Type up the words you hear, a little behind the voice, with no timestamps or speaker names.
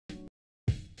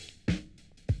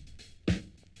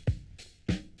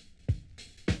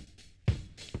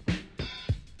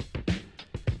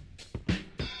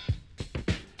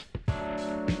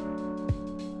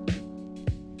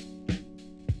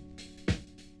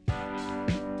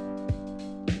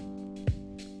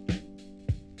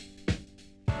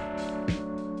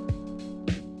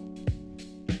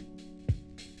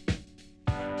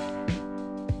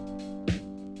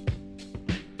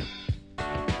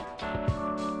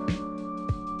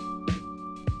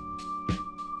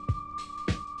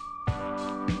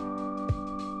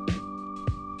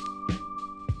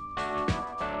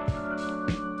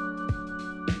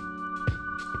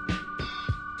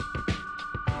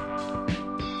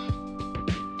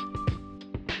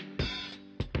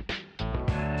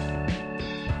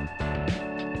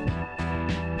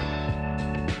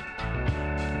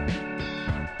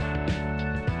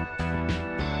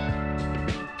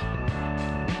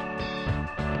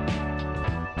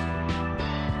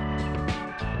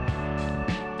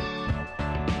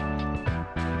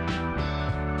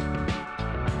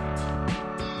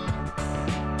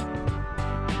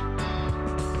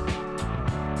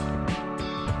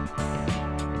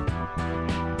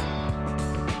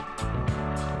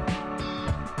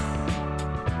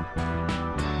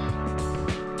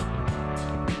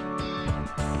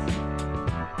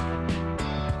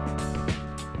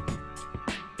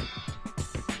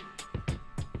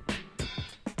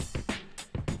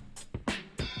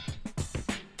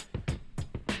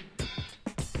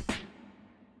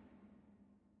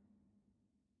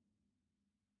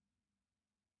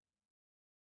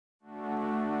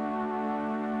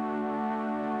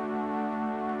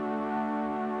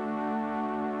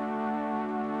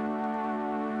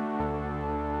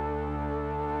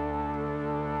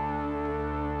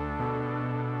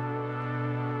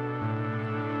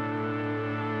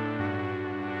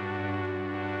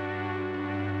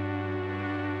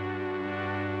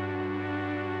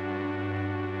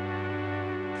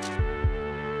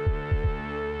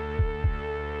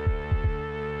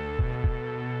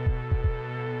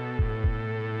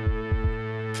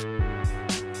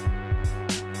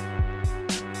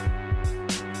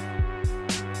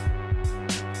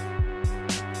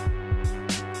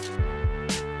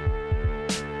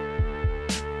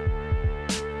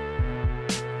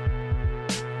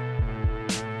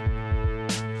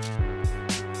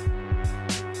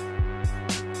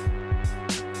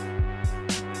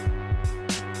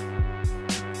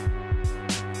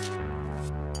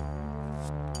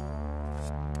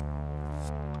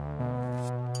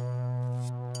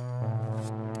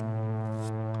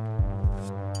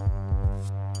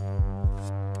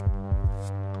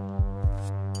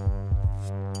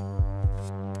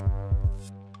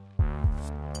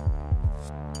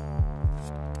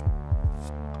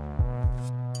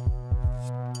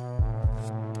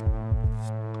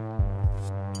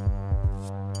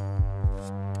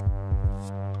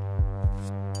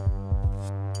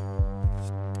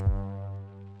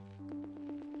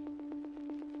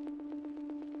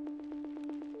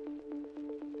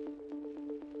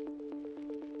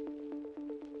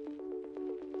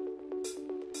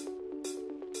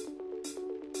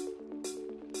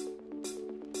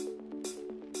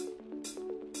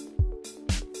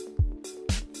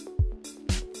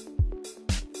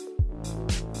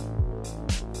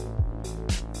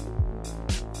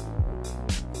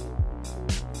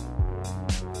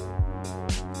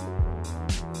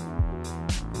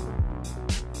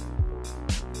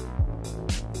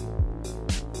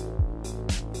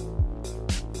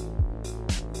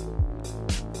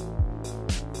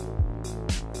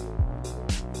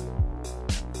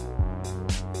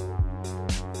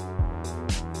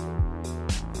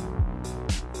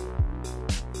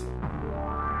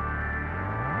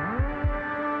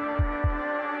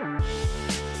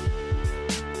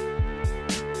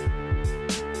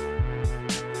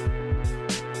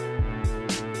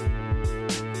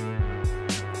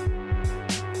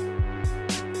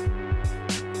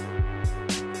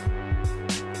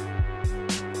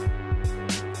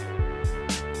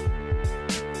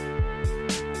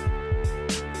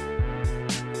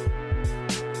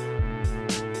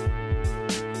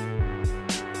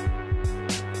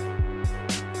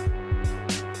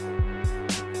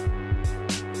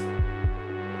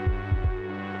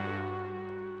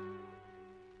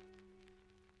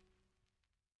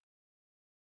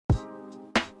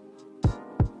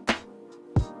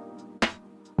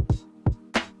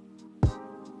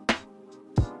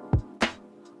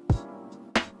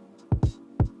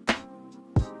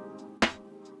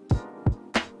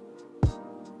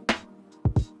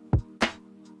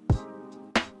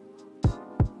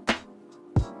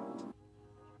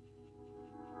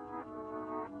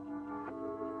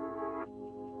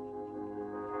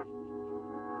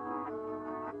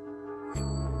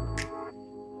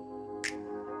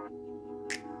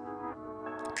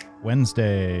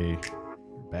Wednesday.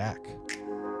 We're back.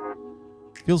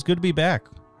 Feels good to be back.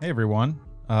 Hey, everyone.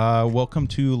 Welcome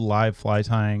to Live Fly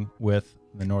Tying with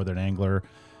the Northern Angler.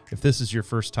 If this is your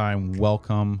first time,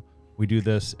 welcome. We do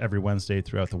this every Wednesday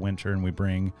throughout the winter, and we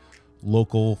bring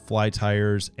local fly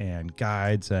tyers and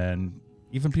guides and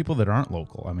even people that aren't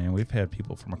local. I mean, we've had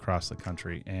people from across the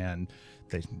country, and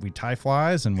we tie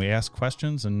flies and we ask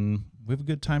questions, and we have a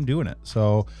good time doing it.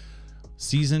 So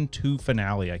season 2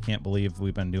 finale. I can't believe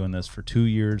we've been doing this for 2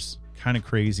 years. Kind of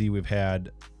crazy. We've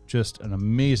had just an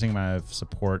amazing amount of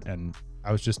support, and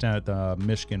I was just down at the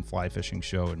Michigan Fly Fishing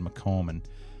Show in Macomb, and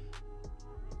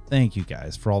thank you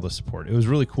guys for all the support. It was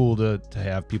really cool to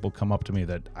have people come up to me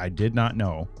that I did not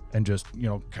know and just,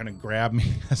 kind of grab me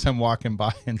as I'm walking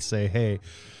by and say, hey.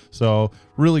 So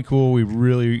really cool. We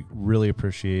really, really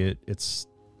appreciate it.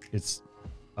 It's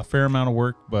a fair amount of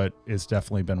work, but it's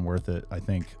definitely been worth it. I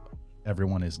think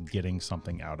everyone is getting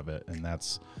something out of it, and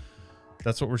that's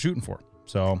what we're shooting for.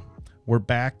 So we're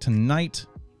back tonight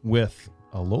with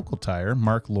a local tyer,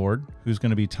 Mark Lord, who's going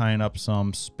to be tying up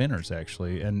some spinners,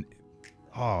 actually. And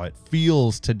it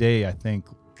feels today, I think,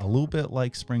 a little bit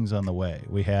like spring's on the way.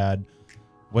 We had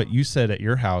what you said at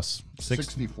your house,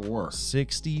 64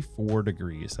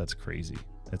 degrees. That's crazy.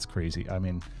 That's crazy. I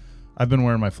mean, I've been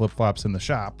wearing my flip-flops in the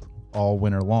shop all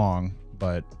winter long,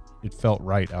 but it felt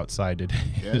right outside today.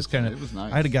 Yeah, it was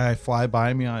nice. I had a guy fly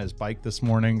by me on his bike this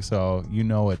morning, so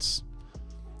it's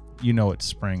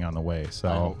spring on the way. So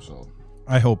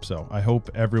I hope so. I hope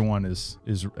everyone is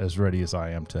as ready as I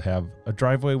am to have a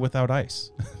driveway without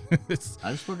ice.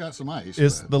 I've still got some ice.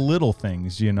 It's the little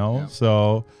things, Yeah.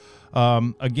 So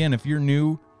again, if you're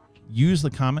new, use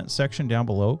the comment section down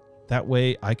below. That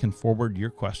way I can forward your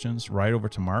questions right over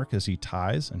to Mark as he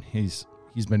ties, and he's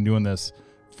been doing this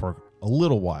for a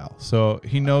little while, so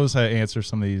he knows how to answer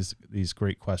some of these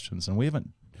great questions. And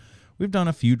we've done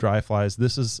a few dry flies.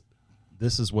 This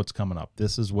is what's coming up.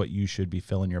 This is what you should be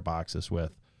filling your boxes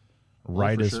with.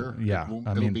 Sure.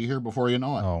 It'll be here before you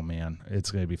know it. Oh man,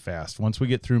 it's going to be fast. Once we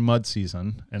get through mud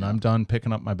season and I'm done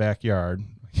picking up my backyard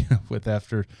with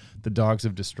after the dogs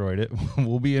have destroyed it,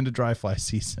 we'll be into dry fly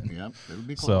season. Yeah, it'll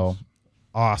be close. So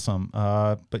awesome.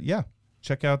 But yeah,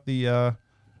 check out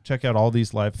all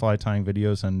these live fly tying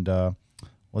videos, and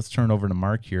let's turn over to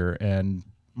Mark here. And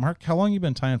Mark, how long have you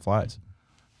been tying flies?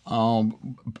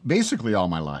 Basically all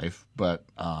my life, but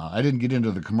I didn't get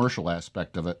into the commercial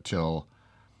aspect of it till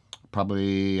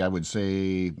probably, I would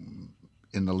say,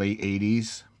 in the late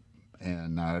 80s.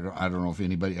 And I don't know if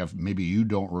anybody, maybe you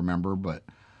don't remember, but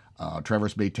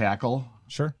Traverse Bay Tackle.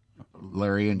 Sure.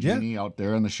 Larry and Jeannie out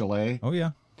there in the chalet. Oh,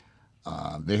 yeah.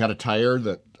 They had a tyer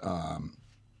that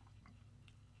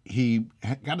he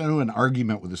got into an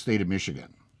argument with the state of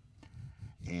Michigan.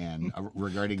 And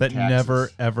regarding that taxes. Never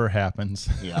ever happens.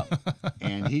 Yeah,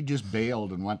 and he just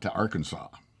bailed and went to Arkansas.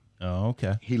 Oh,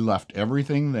 okay. He left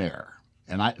everything there,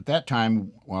 and at that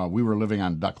time we were living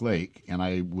on Duck Lake, and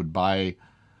I would buy,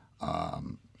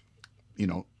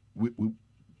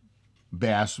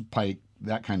 bass, pike,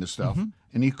 that kind of stuff. Mm-hmm.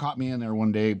 And he caught me in there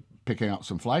one day picking out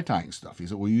some fly tying stuff. He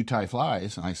said, "Will you tie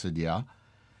flies?" And I said, "Yeah."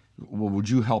 "Well, would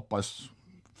you help us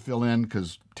fill in,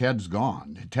 because Ted's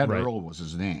gone." Ted Earl was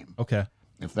his name. Okay.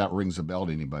 If that rings a bell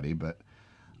to anybody,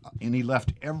 and he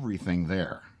left everything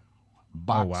there,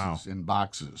 boxes and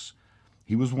boxes.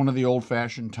 He was one of the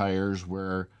old-fashioned tyers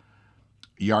where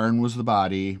yarn was the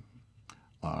body,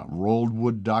 rolled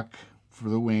wood duck for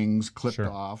the wings, clipped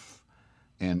off,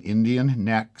 and Indian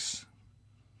necks.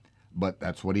 But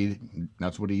that's what he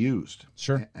used.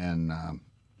 Sure. And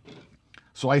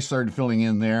so I started filling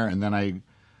in there, and then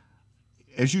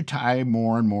as you tie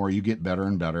more and more, you get better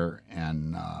and better,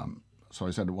 and so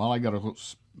I said, well,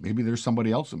 maybe there's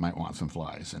somebody else that might want some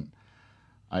flies. And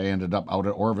I ended up out at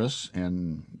Orvis,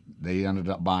 and they ended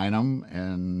up buying them,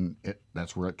 and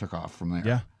that's where it took off from there.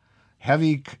 Yeah.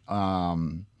 Heavy,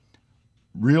 the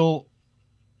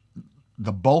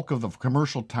bulk of the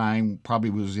commercial time probably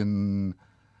was in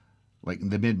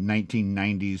the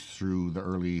mid-1990s through the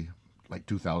early,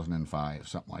 2005,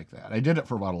 something like that. I did it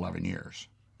for about 11 years.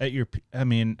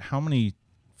 How many,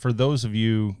 for those of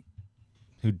you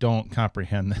who don't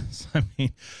comprehend this,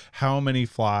 how many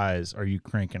flies are you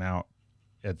cranking out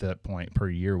at that point per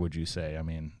year, would you say?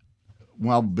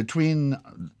 Well, between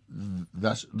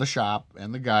the shop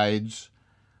and the guides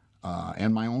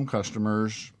and my own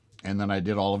customers, and then I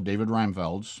did all of David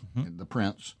Reinfeld's, the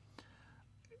prints,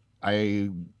 I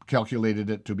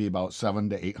calculated it to be about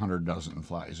 700 to 800 dozen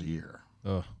flies a year.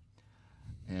 Ugh.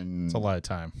 And it's a lot of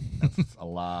time. That's a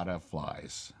lot of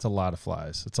flies. It's a lot of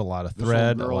flies. It's a lot of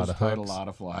thread, a lot of hooks. A lot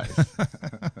of flies.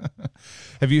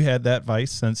 Have you had that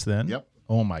vise since then? Yep.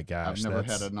 Oh my gosh. I've never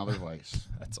had another vise.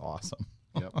 That's awesome.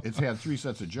 Yep. It's had 3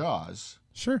 sets of jaws.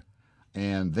 Sure.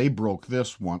 And they broke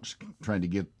this once trying to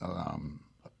get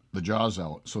the jaws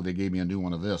out, so they gave me a new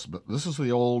one of this. But this is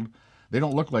the old. They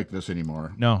don't look like this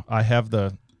anymore. No, I have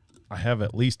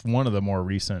at least one of the more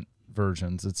recent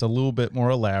versions. It's a little bit more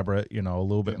elaborate, a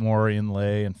little bit more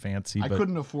inlay and fancy. I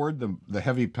couldn't afford the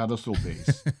heavy pedestal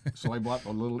base, so I bought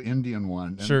a little Indian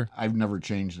one. And sure. I've never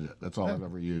changed it. That's all I've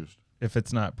ever used. If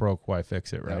it's not broke, why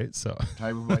fix it, right? Yep. So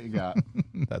type of what you got.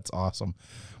 That's awesome.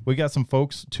 We got some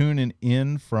folks tuning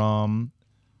in from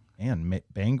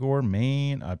Bangor,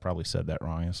 Maine. I probably said that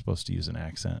wrong. I'm supposed to use an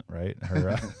accent, right?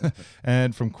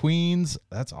 And from Queens.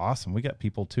 That's awesome. We got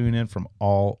people tuning in from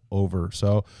all over.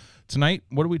 So tonight,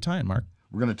 what are we tying, Mark?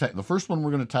 We're going to tie. The first one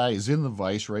we're going to tie is in the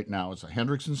vise right now. It's a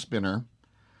Hendrickson spinner.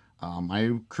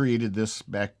 I created this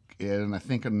back in, I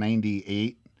think, in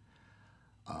 '98.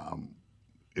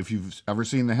 If you've ever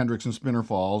seen the Hendrickson spinner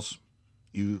falls,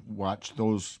 you watch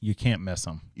those. You can't miss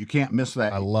them. You can't miss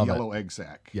that yellow egg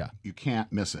sac. Yeah. You can't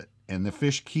miss it. And the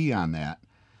fish key on that.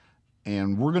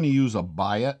 And we're going to use a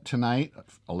biot tonight.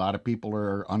 A lot of people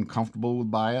are uncomfortable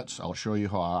with biots. I'll show you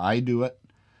how I do it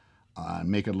and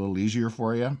make it a little easier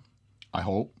for you, I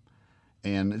hope.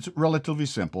 And it's relatively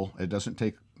simple. It doesn't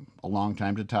take a long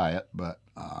time to tie it, but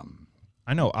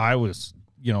I know I was,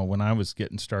 when I was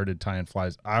getting started tying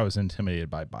flies, I was intimidated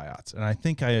by biots. And I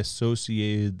think I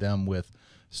associated them with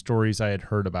stories I had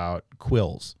heard about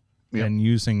quills and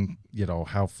using,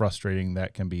 how frustrating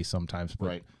that can be sometimes. But,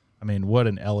 right. I mean, what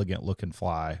an elegant looking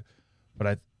fly.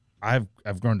 But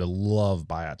I've grown to love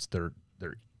biots. They're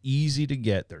easy to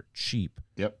get. They're cheap.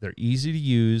 Yep. They're easy to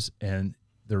use, and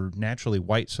they're naturally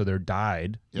white, so they're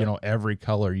dyed, every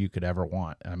color you could ever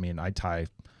want. I mean, I tie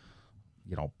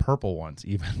purple ones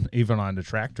even on the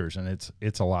tractors, and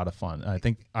it's a lot of fun. I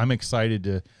think I'm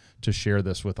excited to share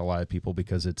this with a lot of people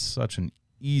because it's such an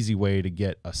easy way to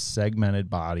get a segmented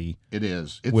body. It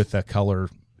is. With the color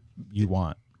you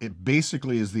want. It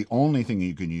basically is the only thing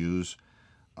you can use.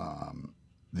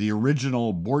 The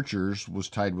original Borchers was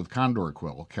tied with condor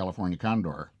quill, California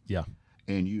condor. Yeah.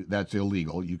 And that's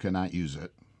illegal. You cannot use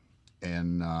it.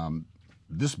 And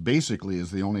this basically is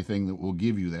the only thing that will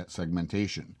give you that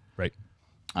segmentation. Right.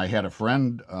 I had a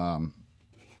friend,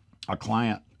 a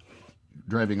client,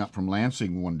 driving up from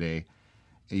Lansing one day.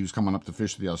 He was coming up to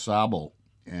fish the Au Sable,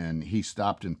 and he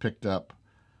stopped and picked up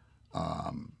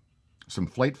some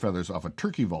flight feathers off a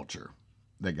turkey vulture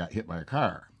that got hit by a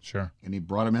car. Sure. And he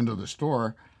brought them into the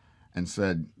store and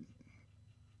said,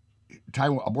 tie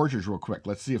a Borchers real quick.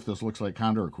 Let's see if this looks like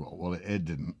condor quill. Well, it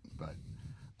didn't, but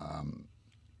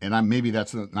and maybe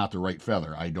that's not the right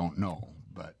feather. I don't know,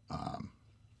 but I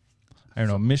don't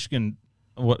know. Michigan.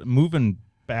 Moving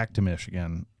back to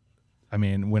Michigan, I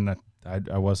mean, when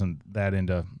I wasn't that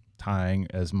into tying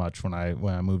as much when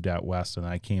I moved out west, and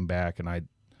I came back and I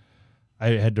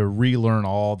had to relearn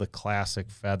all the classic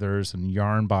feathers and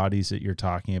yarn bodies that you're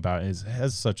talking about. It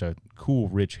has such a cool,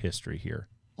 rich history here.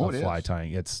 Of fly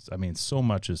tying. So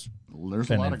much has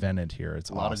been invented here. It's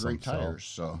a lot of great tyers.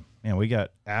 So, man, we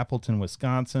got Appleton,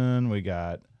 Wisconsin. We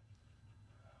got,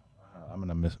 I'm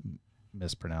going to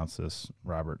mispronounce this,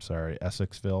 Robert. Sorry,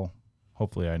 Essexville.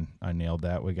 Hopefully, I nailed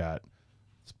that. We got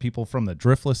people from the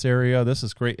Driftless area. This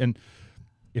is great. And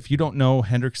if you don't know,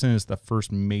 Hendrickson is the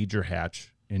first major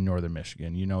hatch in northern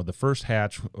Michigan. The first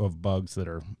hatch of bugs that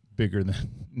are bigger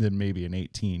than maybe an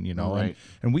 18. Right.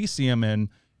 And we see them in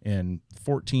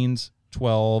 14s,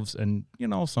 12s, and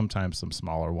sometimes some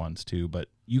smaller ones too. But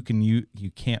you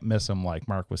can't miss them. Like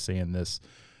Mark was saying, it's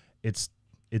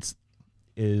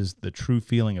the true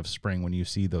feeling of spring when you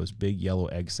see those big yellow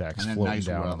egg sacs floating nice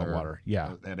down in the water.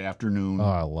 Yeah, that afternoon. Oh,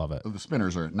 I love it. The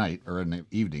spinners are at night or in the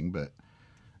evening, but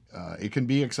it can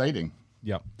be exciting.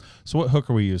 Yeah. So what hook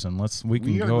are we using? We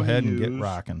can go ahead and get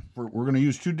rocking. We're going to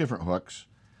use 2 different hooks.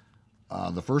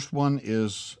 The first one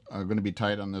is going to be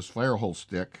tied on this fire hole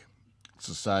stick. It's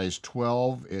a size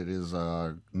 12. It is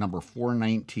number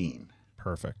 419.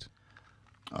 Perfect.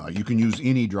 You can use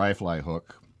any dry fly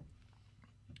hook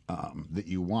that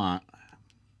you want.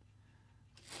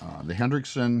 The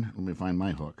Hendrickson, let me find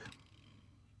my hook.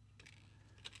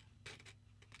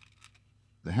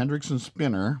 The Hendrickson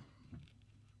spinner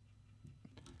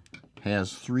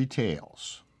has 3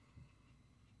 tails.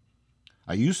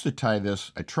 I used to tie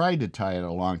this, I tried to tie it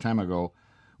a long time ago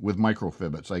with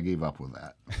microfibbits. I gave up with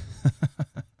that.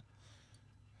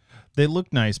 They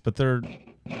look nice, but they're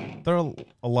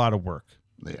a lot of work.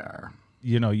 They are.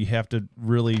 You have to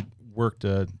really work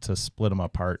to split them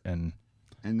apart. And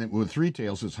then with 3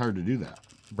 tails, it's hard to do that.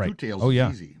 Right. 2 tails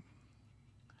is easy.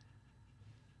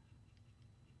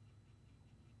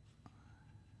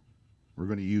 we're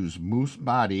going to use moose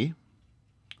body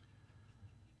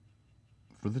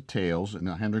for the tails, and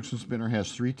the Hendrickson spinner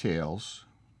has 3 tails.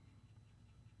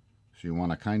 So you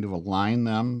want to kind of align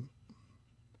them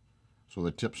so the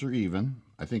tips are even.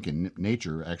 I think in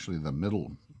nature, actually, the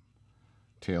middle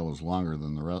tail is longer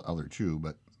than the other 2,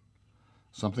 but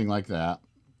something like that.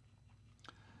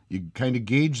 You kind of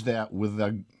gauge that with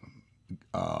the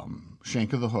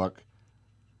shank of the hook,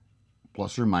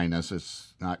 plus or minus.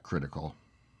 It's not critical.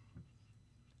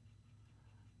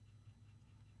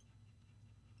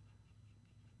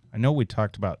 I know we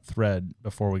talked about thread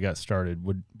before we got started.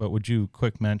 Would you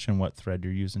quick mention what thread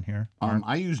you're using here?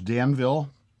 I use Danville.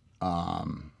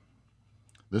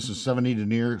 This is 70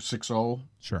 denier 6.0.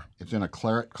 Sure. It's in a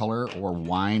claret color, or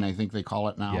wine, I think they call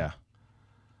it now. Yeah.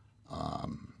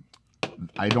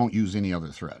 I don't use any other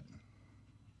thread.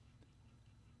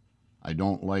 I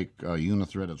don't like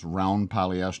Unithread. It's round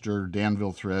polyester.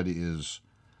 Danville thread is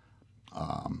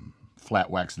flat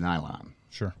wax nylon.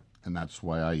 Sure. And that's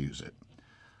why I use it.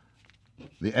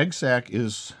 The egg sac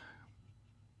is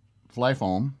fly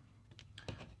foam.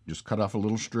 Just cut off a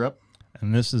little strip.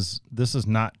 And this is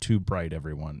not too bright,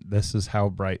 everyone. This is how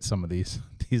bright some of these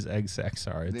egg sacs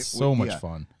are. It's so much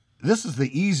fun. This is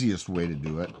the easiest way to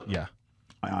do it. Yeah.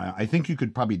 I think you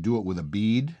could probably do it with a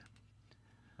bead.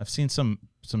 I've seen some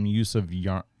use of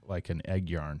yarn, like an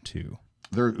egg yarn too.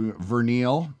 They're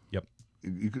vernal. Yep.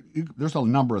 There's a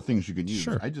number of things you can use.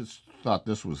 Sure. I just thought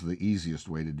this was the easiest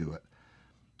way to do it.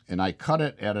 And I cut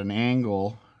it at an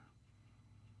angle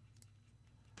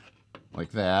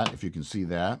like that, if you can see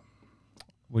that.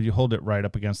 Will you hold it right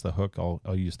up against the hook?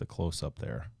 I'll use the close-up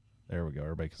there. There we go.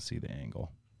 Everybody can see the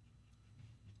angle.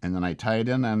 And then I tie it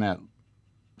in on that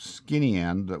skinny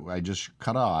end that I just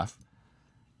cut off,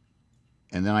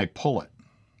 and then I pull it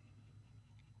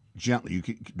gently. You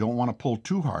don't want to pull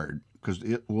too hard because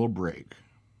it will break.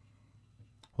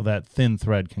 Well, that thin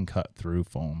thread can cut through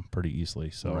foam pretty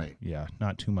easily. So, right. Yeah,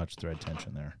 not too much thread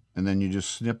tension there. And then you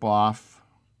just snip off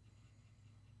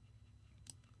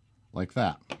like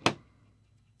that.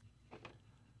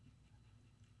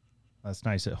 That's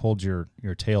nice. It holds your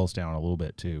tails down a little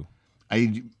bit too.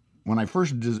 When I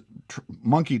first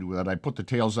monkeyed with it, I put the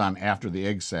tails on after the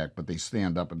egg sac, but they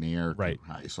stand up in the air too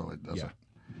high, so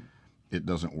it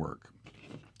doesn't work.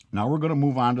 Now we're going to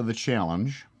move on to the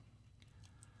challenge,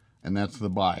 and that's the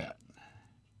biot.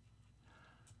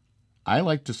 I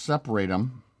like to separate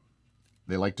them.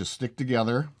 They like to stick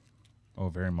together. Oh,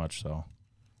 very much so.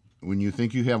 When you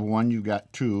think you have one, you've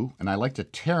got 2, and I like to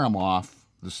tear them off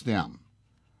the stem.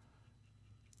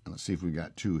 And let's see if we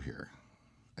got 2 here.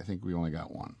 I think we only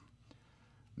got 1.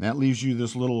 And that leaves you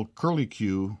this little curly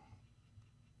Q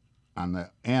on the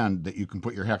end that you can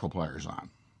put your hackle pliers on.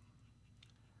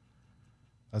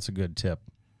 That's a good tip.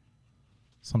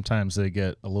 Sometimes they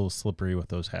get a little slippery with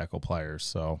those hackle pliers,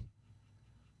 so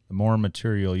the more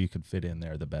material you can fit in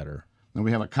there, the better. Then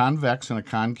we have a convex and a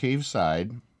concave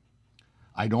side.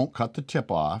 I don't cut the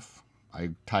tip off.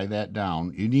 I tie that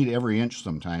down. You need every inch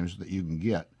sometimes that you can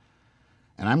get.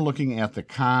 And I'm looking at the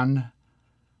convex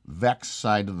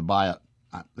side of the biot.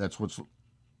 That's what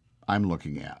I'm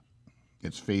looking at.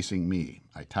 It's facing me.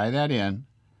 I tie that in.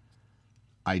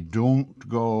 I don't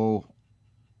go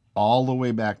all the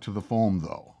way back to the foam,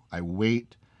 though. I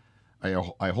wait.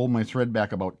 I hold my thread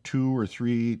back about 2 or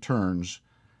 3 turns,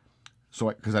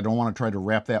 because I don't want to try to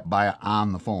wrap that biot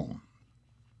on the foam.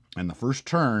 And the first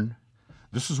turn,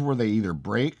 this is where they either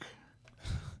break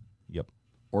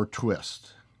or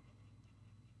twist.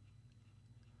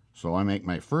 So I make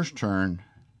my first turn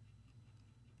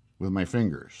with my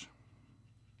fingers.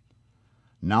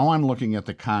 Now I'm looking at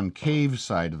the concave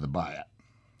side of the biot.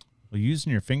 Well,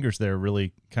 using your fingers there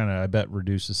really kind of, I bet,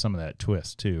 reduces some of that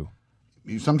twist too.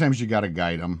 Sometimes you got to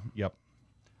guide them. Yep.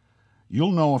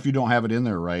 You'll know if you don't have it in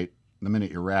there right the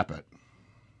minute you wrap it.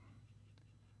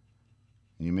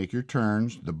 And you make your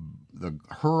turns. The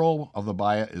hurl of the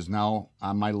biot is now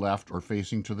on my left or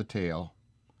facing to the tail.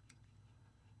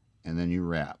 And then you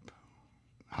wrap.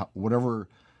 Whatever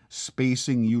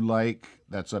spacing you like,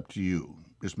 that's up to you.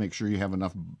 Just make sure you have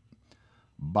enough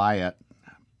biot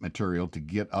material to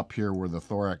get up here where the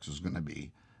thorax is going to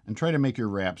be. And try to make your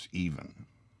wraps even.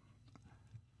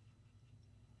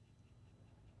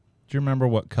 Do you remember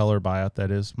what color biot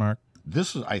that is, Mark?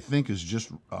 This, I think, is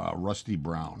just rusty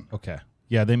brown. Okay.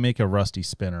 Yeah, they make a rusty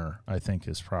spinner, I think,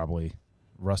 is probably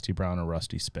rusty brown or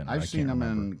rusty spinner. I've seen them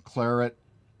in claret,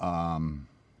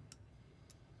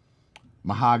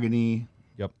 mahogany.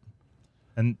 Yep.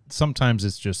 And sometimes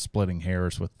it's just splitting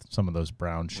hairs with some of those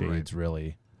brown shades,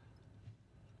 really.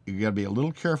 You got to be a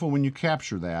little careful when you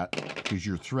capture that because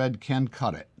your thread can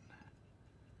cut it.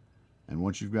 And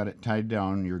once you've got it tied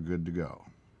down, you're good to go.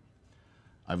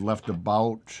 I've left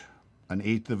about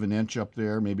 1/8 of an inch up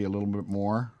there, maybe a little bit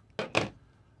more,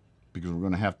 because we're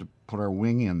going to have to put our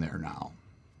wing in there now.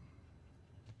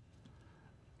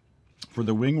 For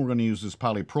the wing, we're going to use this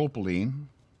polypropylene.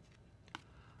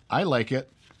 I like it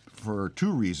for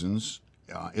 2 reasons.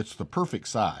 It's the perfect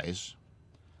size,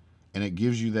 and it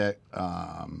gives you that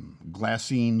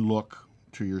glassine look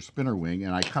to your spinner wing,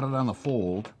 and I cut it on the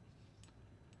fold.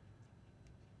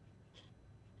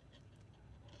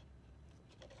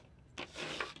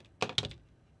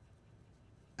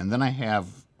 And then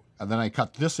I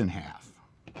cut this in half.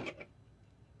 And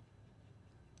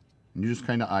you just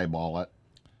kind of eyeball it.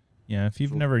 Yeah, if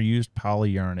you've never used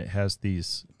poly yarn, it has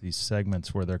these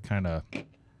segments where they're kind of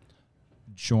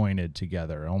jointed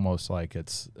together, almost like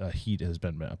it's heat has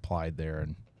been applied there,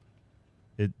 and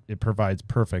it provides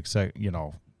perfect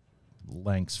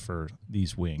lengths for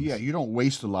these wings. Yeah, you don't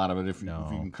waste a lot of it if you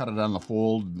can cut it on the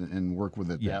fold and work with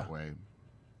it that way.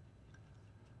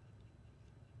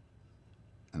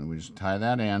 And we just tie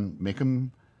that in, make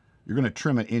them, you're going to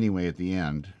trim it anyway at the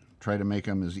end. Try to make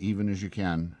them as even as you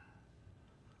can.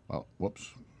 Well,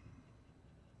 whoops.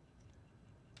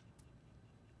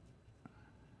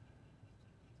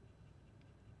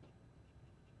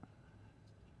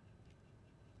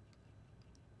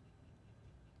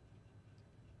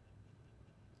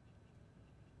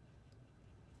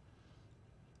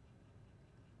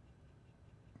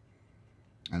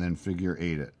 And then figure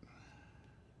 8 it.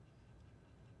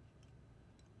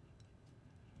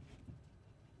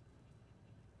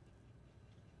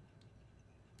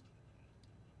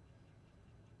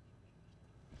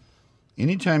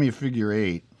 Anytime you figure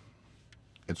 8,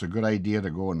 it's a good idea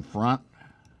to go in front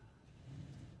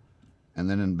and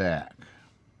then in back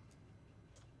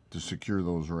to secure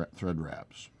those thread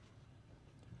wraps.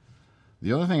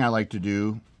 The other thing I like to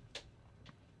do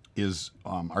is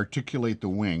articulate the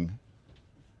wing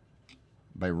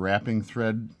by wrapping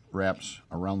thread wraps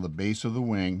around the base of the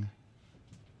wing .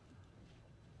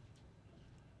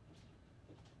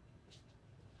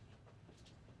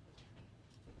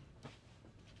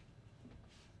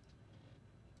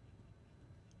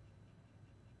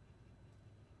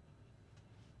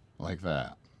 Like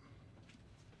that.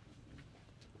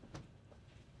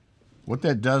 What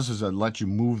that does is it lets you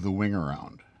move the wing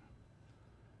around.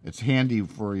 It's handy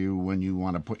for you when you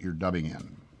want to put your dubbing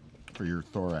in for your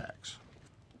thorax.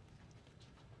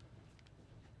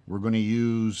 We're going to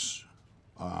use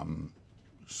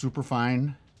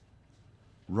superfine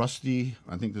rusty,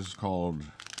 I think this is called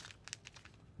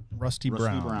Rusty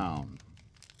brown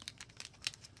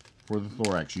for the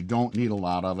thorax. You don't need a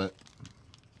lot of it.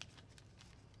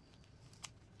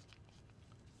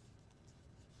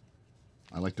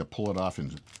 I like to pull it off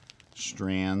in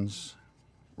strands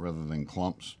rather than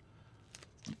clumps.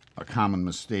 A common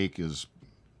mistake is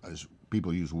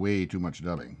people use way too much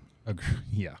dubbing.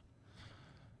 Yeah.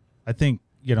 I think,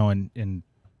 in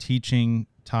teaching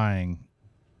tying,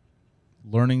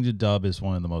 learning to dub is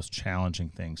one of the most challenging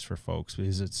things for folks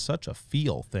because it's such a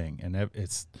feel thing, and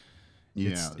it's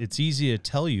easy to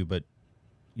tell you, but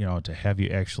to have you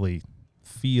actually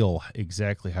feel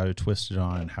exactly how to twist it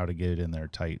on and how to get it in there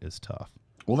tight is tough.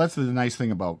 Well, that's the nice thing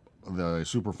about the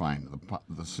superfine,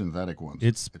 the synthetic ones.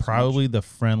 It's probably the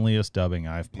friendliest dubbing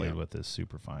I've played with is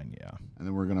superfine, yeah. And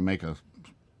then we're going to make a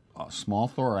small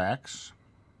thorax.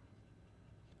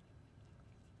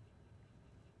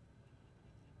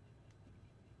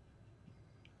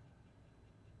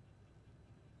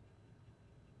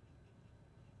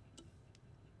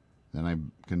 Then I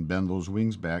can bend those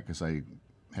wings back because I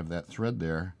have that thread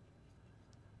there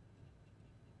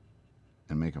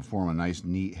and form a nice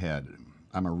neat head.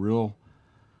 Have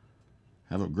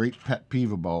a great pet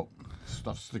peeve about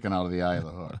stuff sticking out of the eye of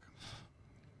the hook.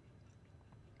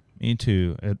 Me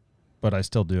too, but I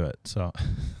still do it, so.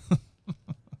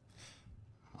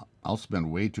 I'll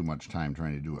spend way too much time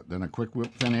trying to do it. Then a quick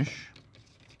whip finish.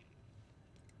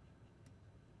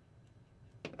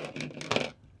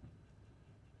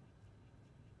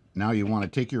 Now you want to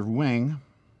take your wing,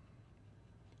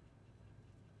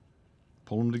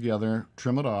 pull them together,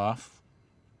 trim it off.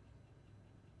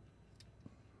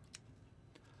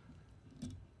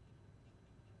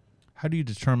 How do you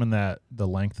determine the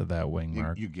length of that wing,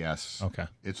 Mark? You guess. Okay.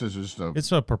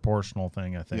 It's a proportional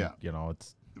thing, I think. Yeah.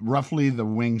 It's roughly the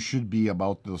wing should be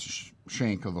about the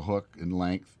shank of the hook in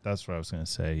length. That's what I was going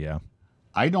to say, yeah.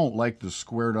 I don't like the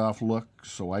squared off look,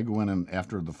 so I go in and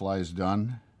after the fly is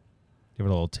done, give it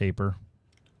a little taper.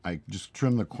 I just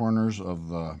trim the corners of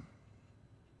the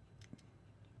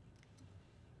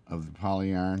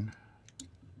poly yarn.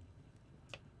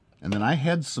 And then I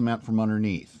head cement from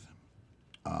underneath.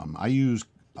 I use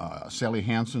Sally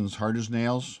Hansen's Hard as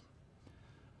Nails.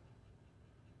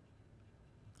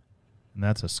 And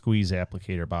that's a squeeze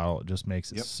applicator bottle. It just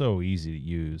makes it so easy to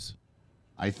use.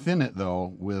 I thin it,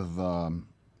 though, with...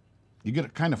 you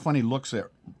get kind of funny looks at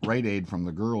Rite Aid from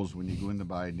the girls when you go in to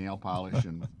buy nail polish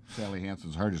and Sally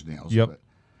Hansen's Hard as Nails. Yep. But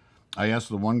I asked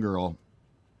the one girl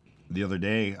the other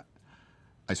day,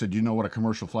 I said, do you know what a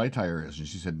commercial fly tyer is? And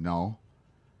she said, no.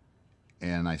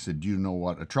 And I said, do you know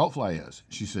what a trout fly is?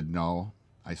 She said, no.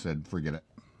 I said, forget it.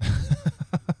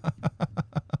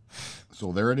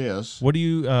 So there it is. What do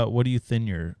you thin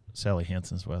your Sally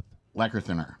Hansen's with? Lacquer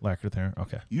thinner. Lacquer thinner.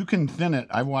 Okay. You can thin it.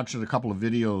 I've watched a couple of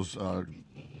videos.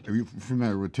 Are you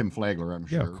familiar with Tim Flagler? I'm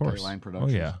sure. Yeah, of course. Line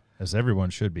Productions. Oh yeah, as everyone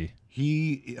should be.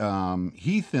 He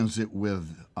thins it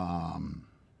with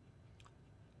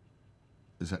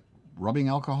is that rubbing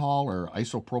alcohol or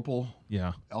isopropyl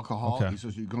alcohol? Okay. He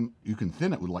says you can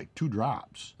thin it with like 2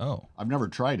 drops. Oh. I've never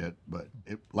tried it, but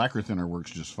lacquer thinner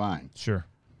works just fine. Sure.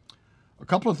 A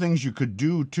couple of things you could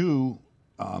do too.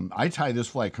 I tie this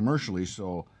fly commercially,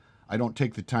 so I don't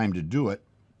take the time to do it.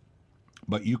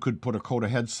 But you could put a coat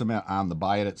of head cement on the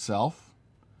biot itself.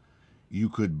 You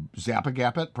could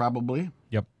Zap-A-Gap it probably.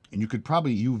 Yep. And you could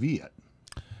probably UV it.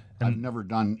 And I've never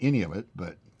done any of it,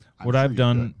 but what I've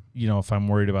done, if I'm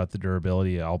worried about the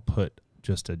durability, I'll put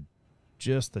just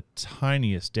the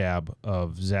tiniest dab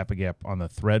of Zap-A-Gap on the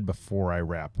thread before I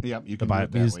wrap. Yep, you can do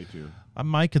it that way too.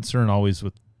 My concern always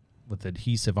with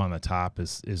adhesive on the top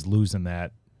is losing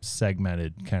that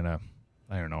segmented kind of.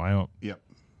 I don't know.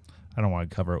 I don't want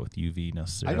to cover it with UV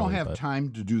necessarily. I don't have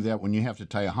time to do that when you have to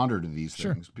tie 100 of these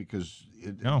things because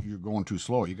you're going too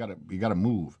slow. You got to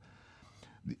move.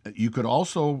 You could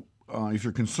also, if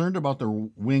you're concerned about the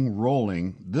wing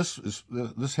rolling, this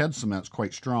head cement's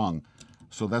quite strong,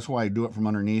 so that's why I do it from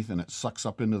underneath, and it sucks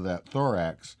up into that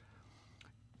thorax.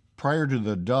 Prior to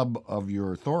the dub of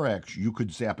your thorax, you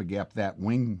could Zap-A-Gap that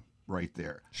wing right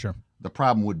there. Sure. The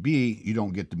problem would be you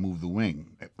don't get to move the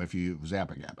wing if you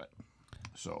Zap-A-Gap it.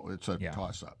 So it's a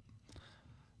toss-up.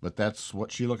 But that's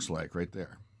what she looks like right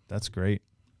there. That's great.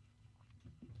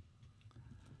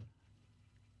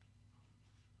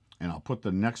 And I'll put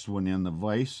the next one in the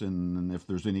vise, and if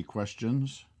there's any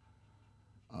questions,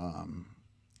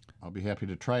 I'll be happy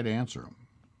to try to answer them.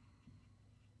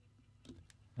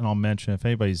 And I'll mention, if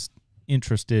anybody's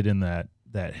interested in that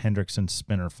Hendrickson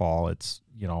spinner fall, it's,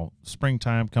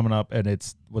 springtime coming up, and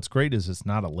what's great is it's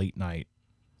not a late night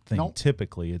thing. Nope.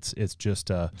 Typically it's just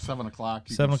 7 o'clock.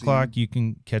 7 o'clock, you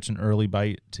can catch an early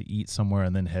bite to eat somewhere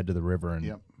and then head to the river,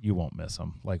 and you won't miss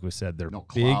them. Like we said, they're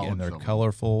big and they're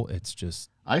colorful. It's just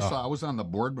I was on the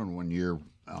Boardman one year,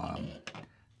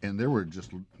 and there were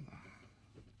just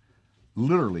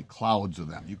literally clouds of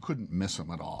them. You couldn't miss them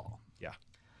at all. Yeah,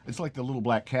 it's like the little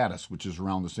black caddis, which is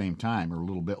around the same time or a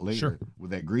little bit later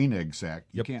with that green egg sac.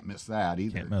 You can't miss that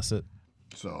either. Can't miss it.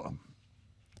 So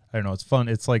I don't know. It's fun.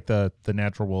 It's like the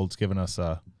natural world's given us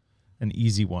an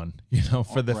easy one,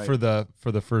 for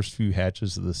the first few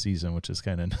hatches of the season, which is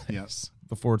kind of nice. Yes.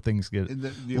 Before things get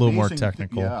a little more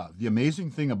technical. The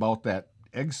amazing thing about that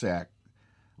egg sac,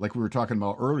 like we were talking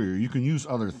about earlier, you can use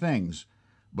other things,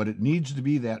 but it needs to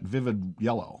be that vivid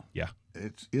yellow. Yeah.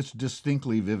 It's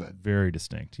distinctly vivid. Very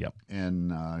distinct. Yep.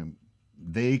 And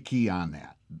they key on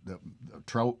that. The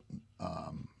trout,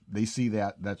 they see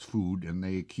that's food, and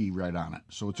they key right on it.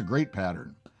 So it's a great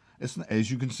pattern. It's, as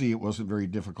you can see, it wasn't very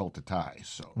difficult to tie.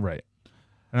 So right.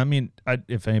 And I mean,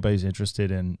 if anybody's interested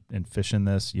in fishing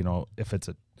this, if it's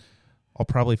I'll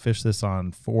probably fish this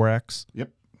on 4X. Yep.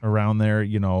 Around there,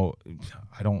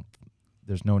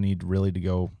 there's no need really to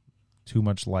go too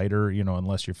much lighter,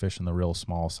 unless you're fishing the real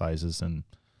small sizes, and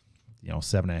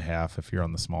 7.5 if you're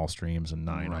on the small streams and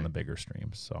 9 on the bigger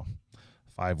streams. So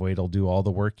 5 weight will do all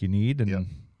the work you need, and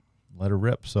let her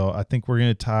rip. So I think we're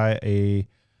going to tie a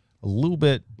little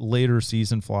bit later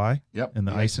season fly in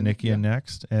the Isonychia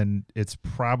next. And it's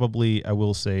probably, I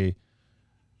will say,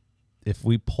 if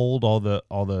we pulled all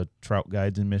the trout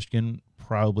guides in Michigan,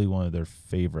 probably one of their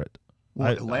favorite.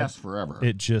 Well, it lasts forever.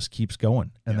 It just keeps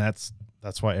going. And that's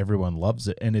why everyone loves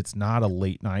it. And it's not a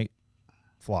late night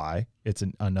fly. It's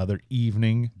another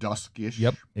evening. Duskish.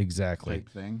 Yep, exactly. Type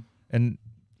thing. And,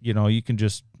 you can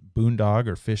just boondog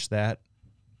or fish that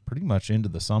pretty much into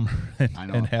the summer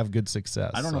and have good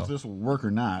success. I don't know if this will work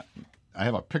or not. I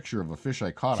have a picture of a fish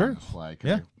I caught on this fly.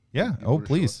 Can Oh,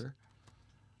 please.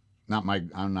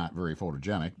 I'm not very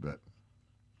photogenic, but.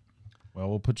 Well,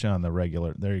 we'll put you on the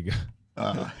regular. There you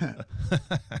go.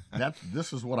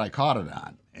 This is what I caught it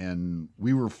on. And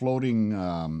we were floating,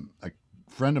 a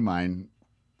friend of mine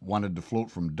wanted to float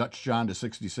from Dutch John to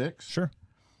 66. Sure.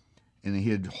 and he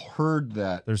had heard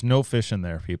that there's no fish in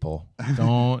there, people.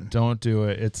 Don't do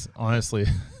it. It's honestly,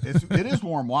 it is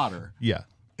warm water. Yeah.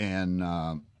 And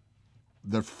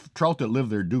the trout that live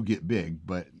there do get big,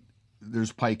 but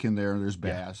there's pike in there, there's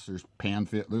bass, there's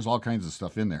panfish, there's all kinds of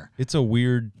stuff in there. It's a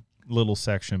weird little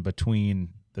section between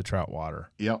the trout water.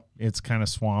 Yep. It's kind of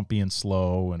swampy and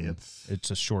slow, and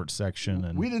it's a short section.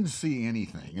 And we didn't see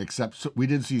anything except we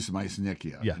did see some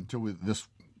Isonychia. Yeah. Until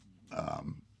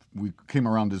we came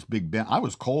around this big bend. I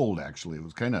was cold, actually. It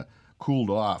was kind of cooled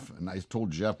off, and I told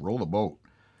Jeff, roll the boat.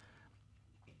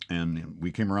 And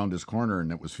we came around this corner,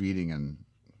 and it was feeding, and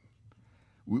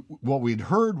what we'd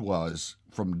heard was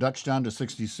from Dutchtown to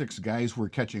 66, guys were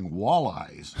catching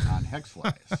walleyes on hex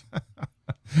flies.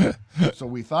 So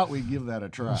we thought we'd give that a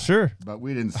try. Sure. But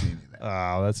we didn't see any of that.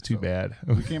 Oh, that's too bad.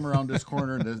 We came around this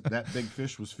corner, and that big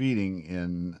fish was feeding,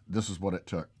 and this is what it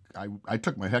took. I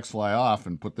took my hex fly off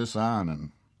and put this on,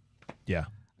 and yeah,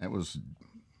 it was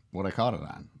what I caught it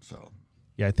on. So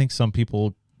yeah, I think some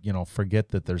people, forget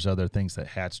that there's other things that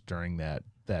hatch during that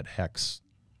hex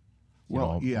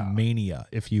mania,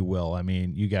 if you will. I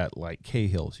mean, you got like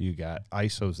Cahills, you got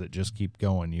ISOs that just keep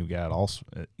going, you got also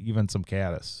even some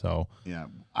caddis. So yeah,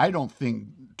 I don't think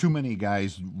too many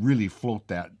guys really float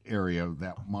that area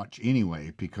that much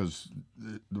anyway, because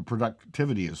the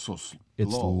productivity is so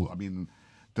low. I mean,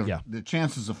 the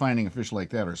chances of finding a fish like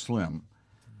that are slim.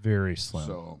 Very slim.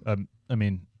 So I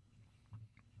mean,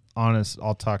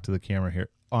 I'll talk to the camera here.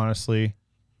 Honestly,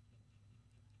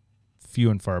 few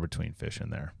and far between fish in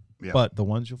there. Yeah. But the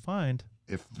ones you'll find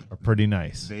are pretty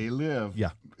nice. They live.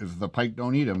 Yeah. If the pike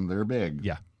don't eat them, they're big.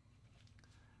 Yeah.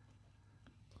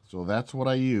 So that's what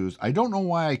I used. I don't know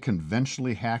why I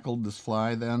conventionally hackled this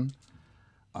fly then.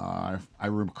 I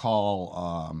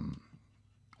recall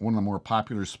one of the more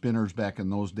popular spinners back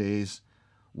in those days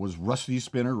was Rusty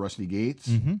Gates.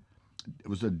 Mm-hmm. It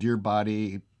was a deer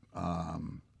body,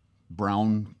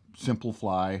 brown, simple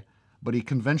fly. But he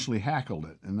conventionally hackled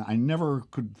it, and I never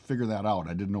could figure that out.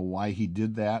 I didn't know why he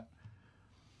did that.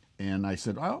 And I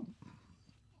said, well,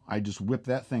 I just whipped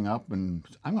that thing up, and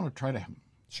I'm going to try to,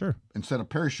 instead of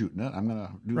parachuting it, I'm going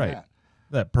to do that.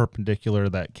 That perpendicular,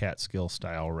 that catskill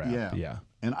style wrap. Yeah.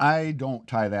 And I don't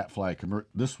tie that fly.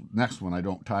 This next one I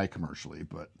don't tie commercially,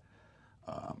 but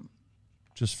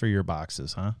just for your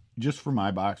boxes, huh? Just for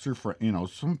my boxer. For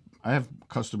I have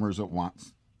customers that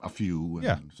want a few,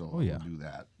 and so I'll do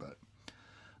that, but.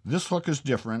 This hook is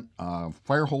different.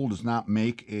 Firehole does not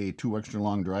make a 2 extra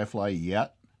long dry fly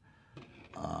yet.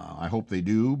 I hope they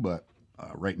do, but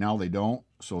right now they don't.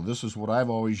 So this is what I've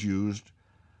always used.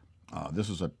 This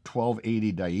is a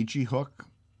 1280 Daiichi hook.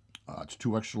 It's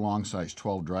 2 extra long, size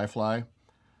 12 dry fly.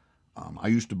 I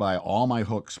used to buy all my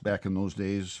hooks back in those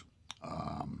days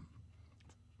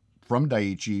from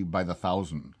Daiichi by the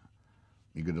 1,000.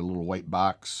 You get a little white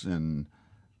box and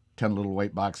 10 little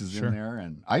white boxes in there,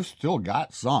 and I've still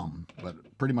got some, but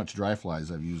pretty much dry flies,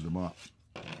 I've used them up.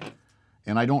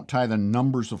 And I don't tie the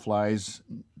numbers of flies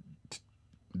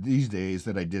these days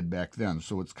that I did back then,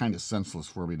 so it's kind of senseless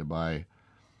for me to buy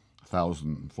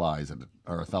 1,000 flies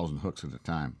or 1,000 hooks at a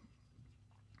time.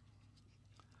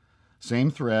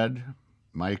 Same thread.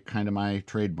 My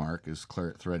trademark is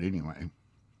claret thread anyway.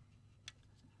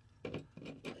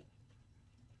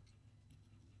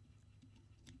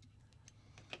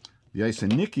 The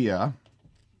Isonychia,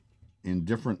 in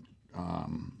different,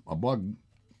 a bug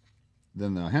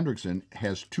than the Hendrickson,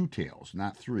 has 2 tails,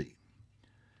 not 3.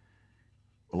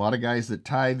 A lot of guys that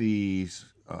tie these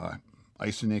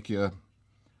Isonychia,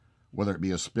 whether it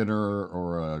be a spinner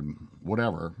or a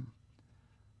whatever,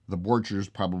 the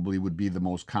Borchers probably would be the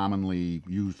most commonly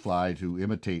used fly to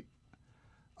imitate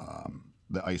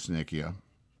the Isonychia.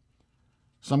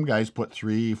 Some guys put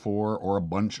 3, 4, or a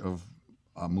bunch of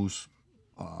moose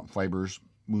fibers,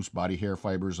 moose body hair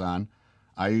fibers on.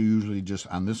 I usually just,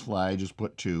 on this fly, I just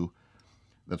put 2.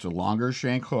 That's a longer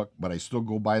shank hook, but I still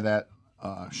go by that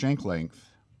shank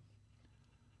length.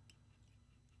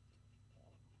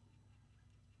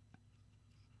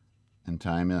 And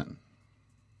tie 'em in.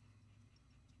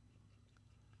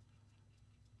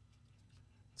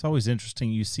 It's always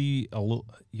interesting. You see a little,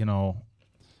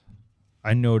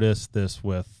 I noticed this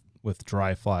with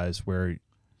dry flies where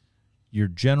your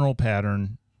general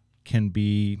pattern can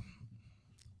be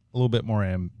a little bit more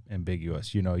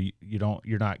ambiguous.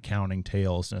 You're not counting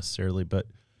tails necessarily, but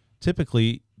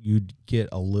typically you get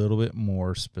a little bit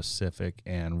more specific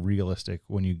and realistic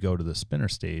when you go to the spinner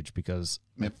stage, because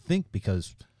I think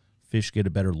because fish get a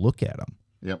better look at them.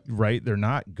 Yep. Right? They're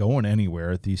not going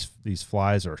anywhere. These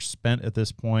flies are spent at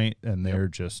this point, and they're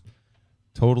just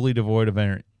totally devoid of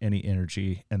any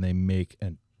energy, and they make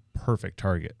a perfect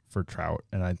target for trout.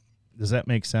 And Does that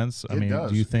make sense? I It mean,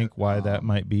 does. do you think why that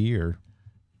might be, or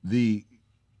the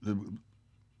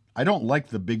I don't like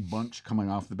the big bunch coming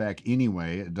off the back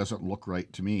anyway. It doesn't look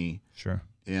right to me. Sure.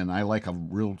 And I like a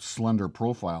real slender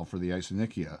profile for the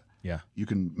Isonychia. Yeah. You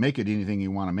can make it anything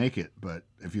you want to make it, but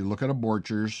if you look at a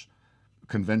Borchers,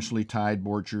 conventionally tied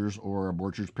Borchers or a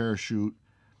Borchers parachute,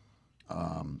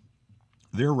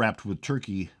 they're wrapped with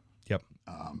turkey. Yep.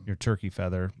 Your turkey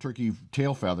feather. Turkey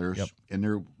tail feathers, Yep. and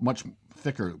they're much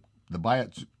thicker. The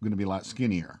biot's going to be a lot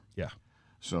skinnier. Yeah.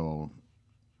 So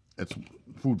it's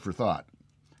food for thought.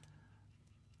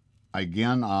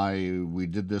 Again, we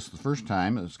did this the first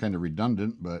time. It's kind of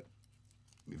redundant, but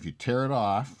if you tear it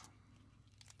off.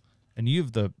 And you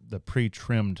have the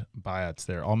pre-trimmed biots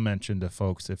there. I'll mention to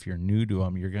folks, if you're new to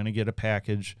them, you're going to get a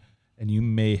package, and you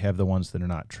may have the ones that are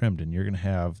not trimmed, and you're going to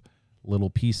have little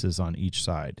pieces on each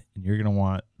side, and you're going to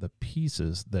want the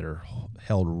pieces that are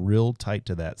held real tight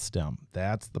to that stem.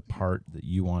 That's the part that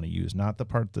you want to use, not the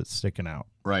part that's sticking out.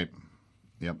 Right.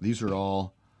 Yep. These are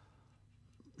all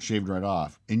shaved right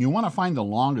off, and you want to find the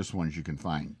longest ones you can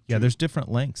find. Yeah, there's different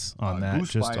lengths on that,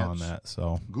 just biots, on that.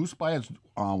 So goose biots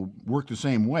work the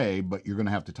same way, but you're going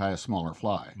to have to tie a smaller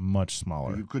fly. Much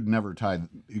smaller. You could never tie.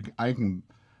 I can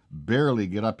barely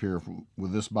get up here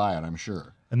with this biot, I'm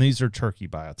sure. And these are turkey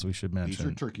biots, we should mention.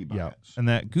 These are turkey biots. Yeah. And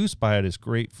that goose biot is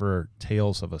great for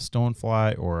tails of a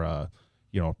stonefly or a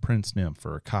prince nymph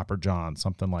or a copper john,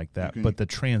 something like that. But the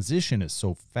transition is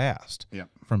so fast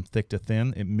from thick to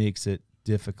thin, it makes it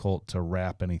difficult to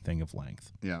wrap anything of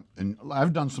length. Yeah, and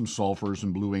I've done some sulfurs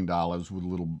and blue-winged olives with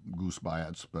little goose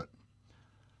biots, but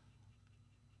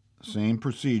same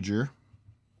procedure.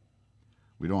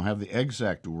 We don't have the egg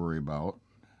sac to worry about.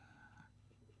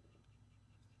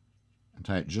 And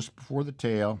tie it just before the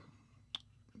tail.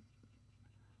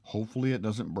 Hopefully it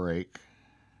doesn't break.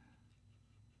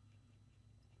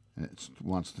 And it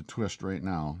wants to twist right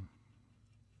now.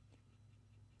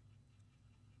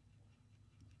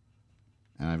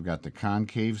 And I've got the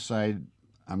concave side.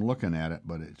 I'm looking at it,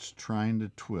 but it's trying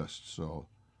to twist. So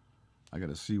I got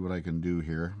to see what I can do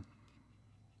here.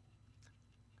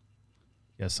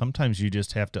 Yeah, sometimes you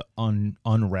just have to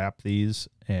unwrap these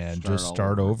and just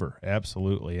start over.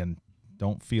 Absolutely. And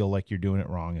don't feel like you're doing it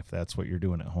wrong if that's what you're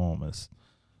doing at home.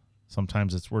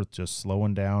 Sometimes it's worth just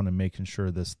slowing down and making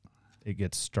sure it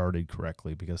gets started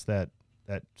correctly, because that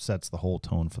sets the whole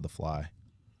tone for the fly.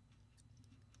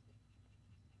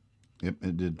 Yep,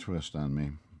 it did twist on me.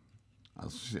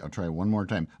 I'll try one more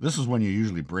time. This is when you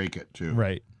usually break it too.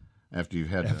 Right. After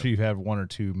you've had one or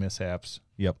two mishaps.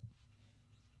 Yep.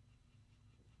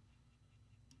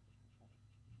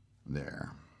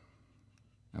 There.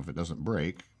 Now if it doesn't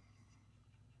break,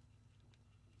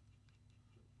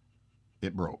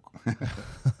 it broke.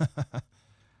 I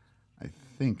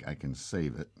think I can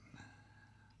save it.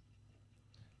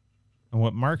 And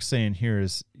what Mark's saying here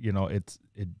is,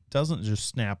 it doesn't just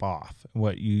snap off.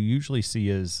 What you usually see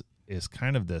is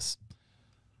kind of this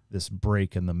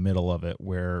break in the middle of it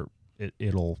where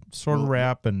it'll sort of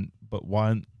wrap and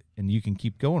you can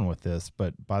keep going with this,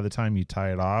 but by the time you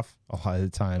tie it off, a lot of the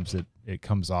times it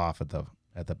comes off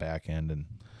at the back end and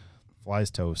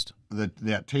flies toast.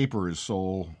 That taper is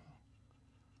so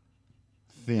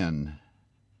thin.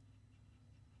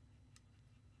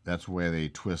 That's where they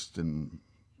twist. And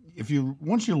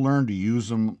once you learn to use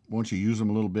them, once you use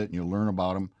them a little bit and you learn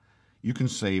about them, you can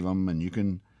save them and you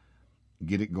can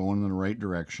get it going in the right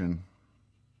direction.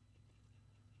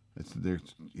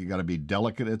 You got to be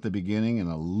delicate at the beginning and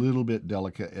a little bit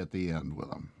delicate at the end with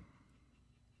them.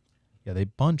 Yeah, they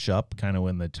bunch up kind of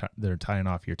when they're tying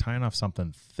off. You're tying off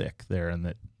something thick there, and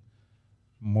that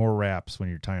more wraps when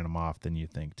you're tying them off than you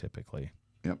think typically.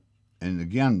 Yep. And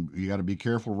again, you got to be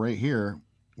careful right here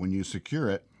when you secure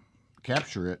it,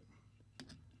 capture it.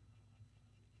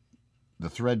 The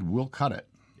thread will cut it.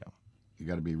 Yeah. You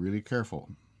got to be really careful.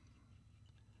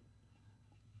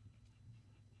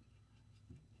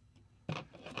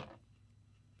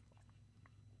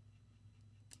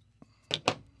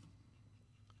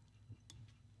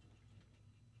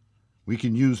 We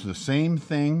can use the same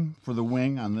thing for the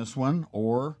wing on this one,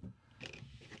 or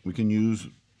we can use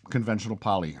conventional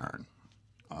poly yarn.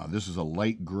 This is a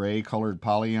light gray colored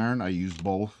poly yarn. I use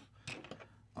both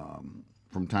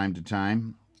from time to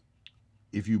time.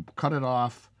 If you cut it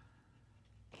off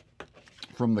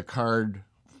from the card,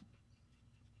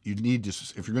 if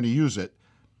you're going to use it,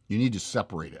 you need to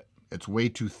separate it. It's way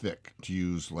too thick to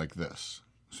use like this.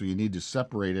 So you need to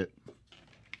separate it,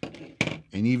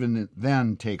 and even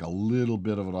then take a little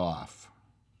bit of it off,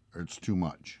 or it's too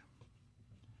much.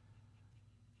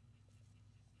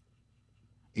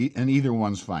 And either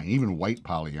one's fine. Even white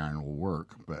poly yarn will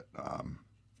work, but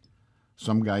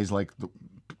Some guys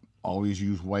always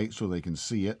use white so they can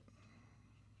see it.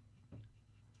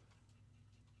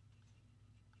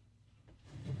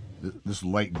 This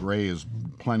light gray is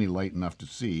plenty light enough to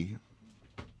see.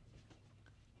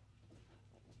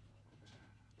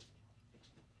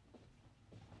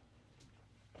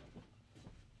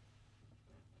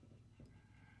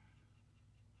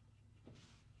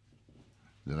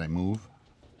 Did I move?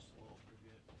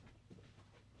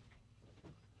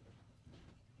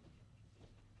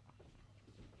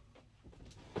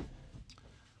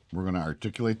 We're going to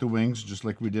articulate the wings just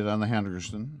like we did on the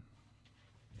Henderson.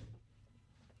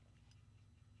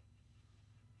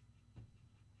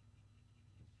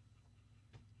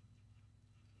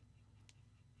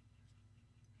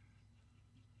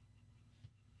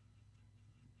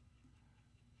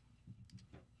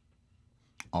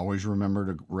 Always remember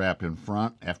to wrap in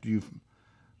front. After you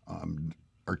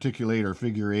articulate or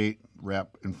figure eight,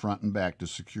 wrap in front and back to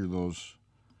secure those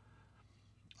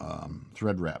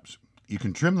thread wraps. You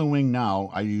can trim the wing now.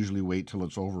 I usually wait till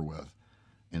it's over with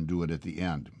and do it at the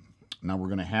end. Now we're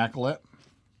going to hackle it.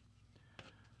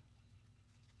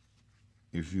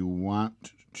 If you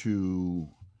want to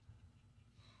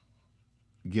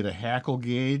get a hackle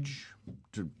gauge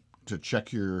to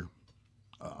check your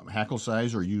hackle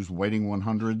size, or use Whiting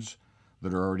 100s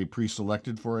that are already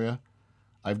pre-selected for you.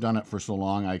 I've done it for so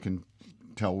long I can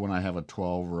tell when I have a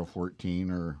 12 or a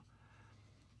 14 or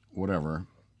whatever.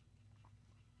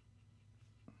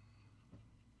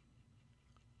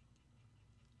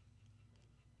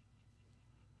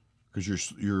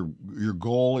 Because your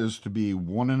goal is to be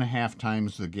 1.5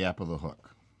 times the gap of the hook.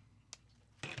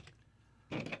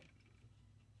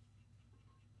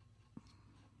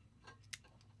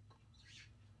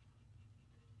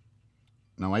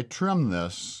 Now I trim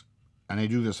this, and I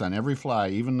do this on every fly,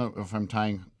 even though if I'm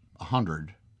tying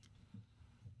 100.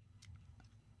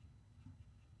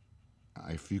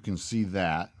 If you can see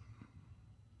that.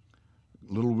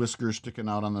 Little whiskers sticking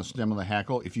out on the stem of the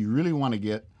hackle. If you really want to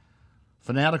get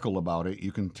fanatical about it,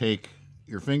 you can take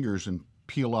your fingers and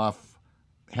peel off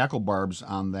hackle barbs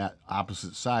on that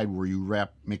opposite side where you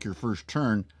make your first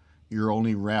turn. You're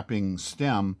only wrapping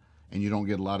stem, and you don't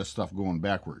get a lot of stuff going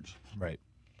backwards. Right.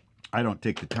 I don't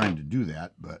take the time to do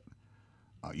that, but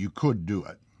you could do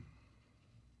it.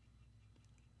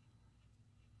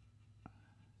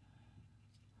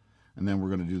 And then we're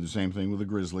going to do the same thing with a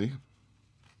grizzly.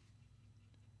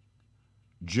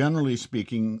 Generally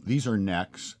speaking, these are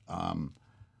necks.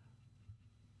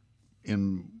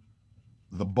 In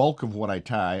the bulk of what I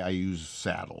tie, I use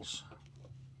saddles,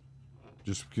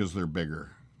 just because they're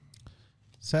bigger.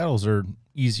 Saddles are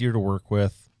easier to work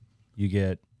with. You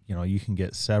can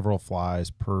get several flies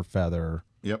per feather.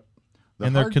 Yep.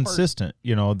 And they're consistent,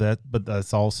 but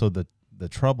that's also the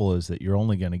trouble is that you're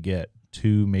only going to get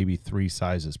 2, maybe 3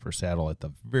 sizes per saddle at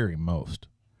the very most.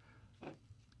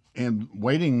 And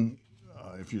Whiting,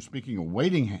 if you're speaking of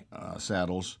Whiting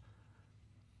saddles,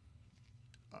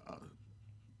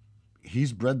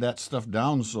 he's bred that stuff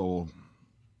down so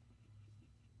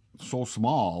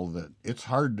small that it's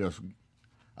hard to.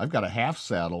 I've got a half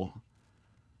saddle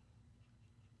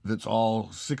that's all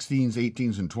 16s,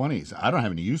 18s, and 20s. I don't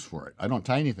have any use for it. I don't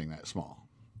tie anything that small.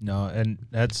 No, and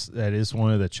that is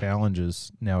one of the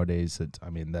challenges nowadays.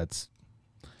 That's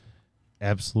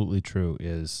absolutely true.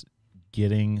 Is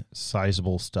getting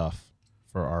sizable stuff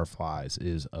for our flies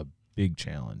is a big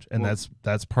challenge, and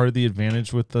that's part of the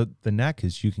advantage with the neck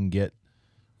is you can get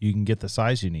the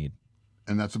size you need.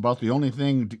 And that's about the only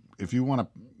thing. If you want to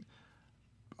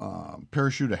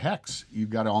parachute a hex,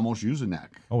 you've got to almost use a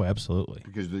neck. Oh, absolutely.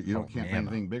 Because can't find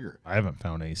anything bigger. I haven't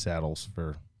found any saddles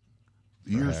for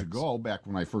years hex. ago, back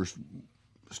when I first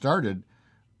started,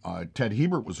 Ted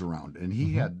Hebert was around, and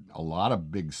he had a lot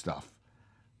of big stuff,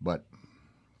 but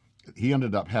he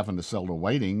ended up having to sell to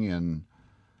Whiting, and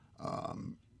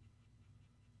I'm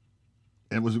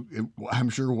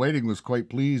sure Whiting was quite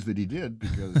pleased that he did,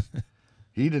 because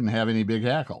he didn't have any big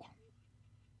hackle.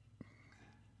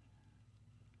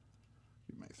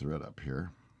 Get my thread up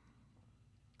here.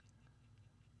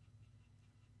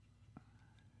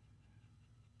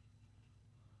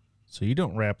 So you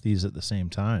don't wrap these at the same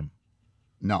time?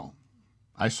 No.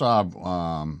 I saw,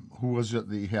 who was it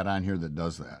that you had on here that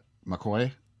does that?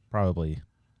 McCoy? Probably.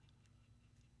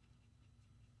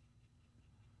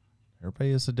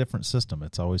 Everybody has a different system.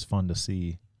 It's always fun to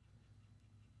see.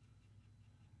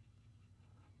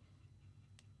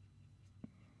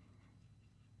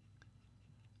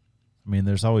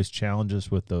 There's always challenges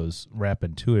with those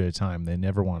wrapping 2 at a time. They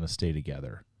never want to stay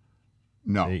together.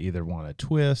 No. They either want to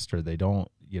twist or they don't,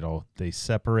 they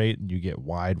separate and you get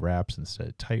wide wraps instead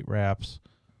of tight wraps.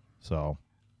 So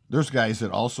There's guys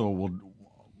that also will,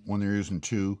 when they're using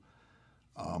two,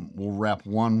 will wrap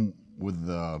one with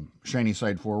the shiny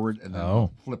side forward and then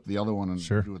flip the other one and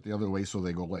do it the other way so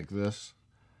they go like this.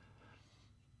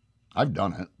 I've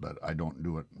done it, but I don't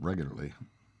do it regularly.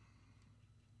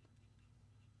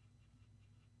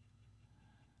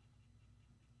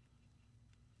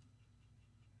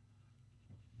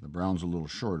 The brown's a little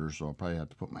shorter, so I'll probably have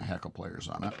to put my hackle pliers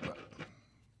on it. But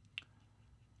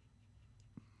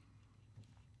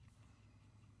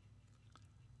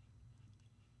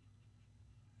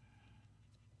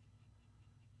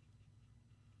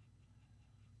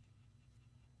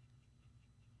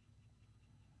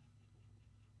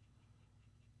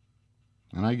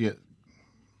and I get,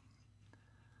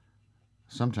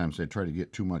 sometimes I try to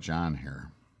get too much on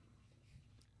here.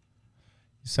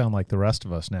 You sound like the rest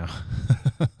of us now.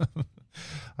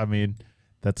 I mean,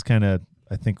 that's kind of,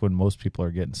 I think when most people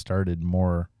are getting started,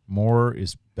 more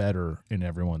is better in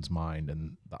everyone's mind,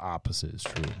 and the opposite is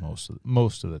true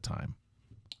most of the time.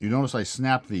 You notice I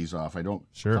snap these off. I don't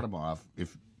cut them off.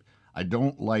 If I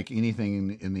don't like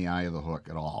anything in the eye of the hook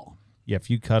at all. Yeah,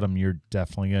 if you cut them, you're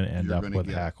definitely going to end up with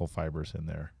hackle fibers in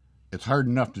there. It's hard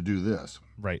enough to do this.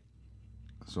 Right.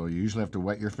 So you usually have to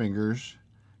wet your fingers,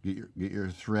 get your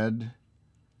thread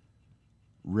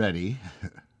ready.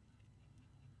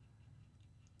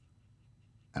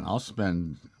 And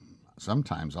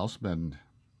sometimes I'll spend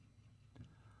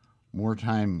more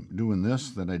time doing this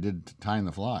than I did tying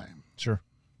the fly. Sure.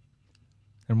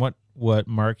 And what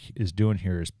Mark is doing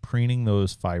here is preening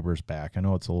those fibers back. I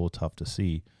know it's a little tough to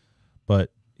see,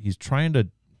 but he's trying to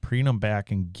preen them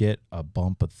back and get a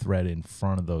bump of thread in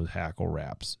front of those hackle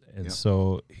wraps. And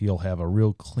so he'll have a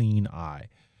real clean eye.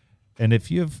 And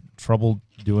if you have trouble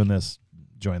doing this,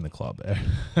 join the club.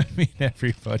 I mean,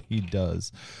 everybody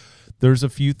does. There's a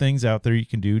few things out there you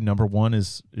can do. Number one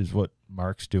is what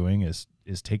Mark's doing is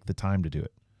take the time to do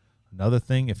it. Another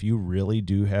thing, if you really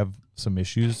do have some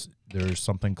issues, there's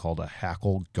something called a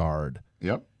hackle guard.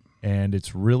 Yep. And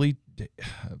it's really,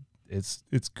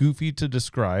 it's goofy to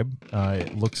describe.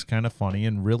 It looks kind of funny,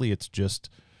 and really it's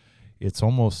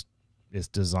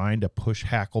designed to push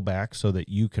hackle back so that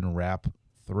you can wrap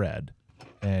thread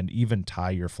and even tie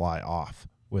your fly off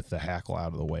with the hackle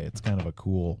out of the way. It's kind of a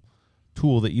cool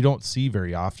tool that you don't see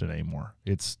very often anymore.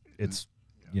 It's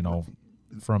you know,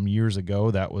 from years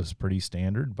ago that was pretty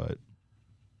standard, but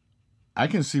I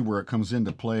can see where it comes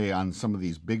into play on some of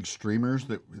these big streamers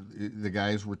that the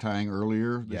guys were tying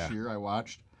earlier this year. I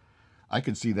watched. I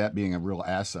could see that being a real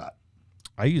asset.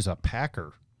 I use a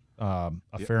packer a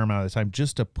fair amount of the time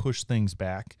just to push things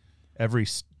back.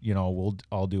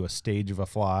 I'll do a stage of a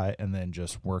fly and then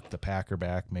just work the packer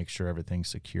back, make sure everything's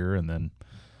secure, and then.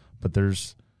 But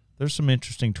there's some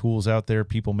interesting tools out there.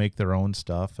 People make their own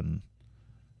stuff, and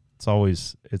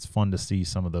it's fun to see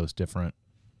some of those different,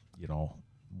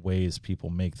 ways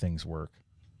people make things work.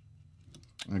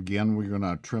 Again, we're going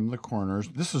to trim the corners.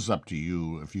 This is up to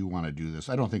you if you want to do this.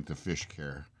 I don't think the fish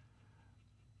care,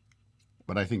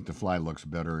 but I think the fly looks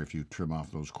better if you trim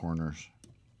off those corners.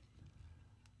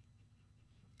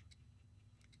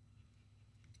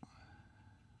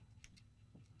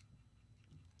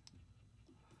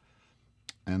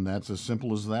 And that's as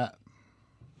simple as that.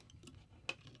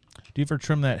 Do you ever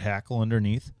trim that hackle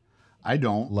underneath? I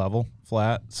don't. Level,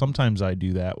 flat. Sometimes I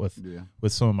do that with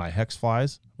some of my hex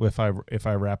flies. If I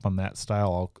wrap them that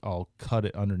style, I'll cut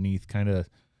it underneath. Kind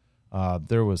of.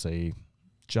 There was a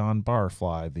John Barr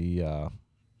fly. I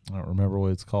don't remember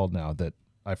what it's called now. That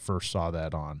I first saw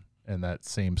that on, and that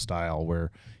same style where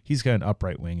he's got an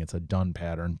upright wing. It's a dun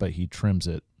pattern, but he trims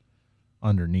it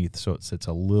underneath so it sits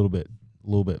a little bit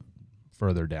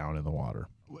further down in the water.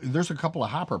 There's a couple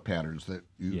of hopper patterns that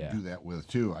you do that with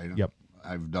too.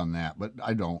 I've done that, but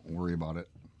I don't worry about it.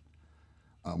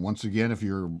 Once again, if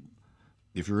you're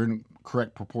in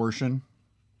correct proportion,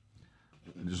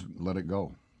 just let it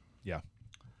go. Yeah.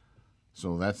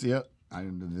 So that's it. I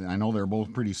know they're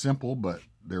both pretty simple, but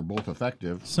they're both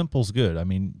effective. Simple's good. I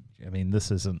mean,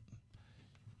 this isn't.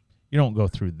 You don't go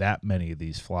through that many of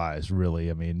these flies, really.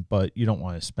 I mean, but you don't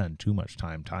want to spend too much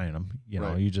time tying them.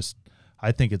 You just.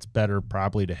 I think it's better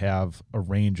probably to have a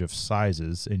range of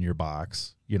sizes in your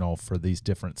box, for these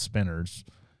different spinners.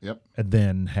 Yep. And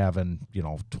then having,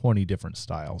 20 different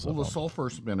styles. Well, the sulfur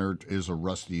spinner is a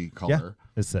rusty color. Yeah,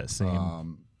 it's that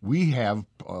same. We have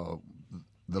the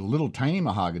little tiny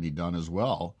mahogany done as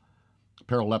well,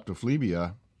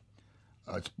 Paraleptophlebia.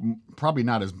 It's probably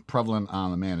not as prevalent on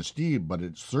the Manistee, but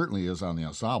it certainly is on the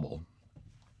Au Sable.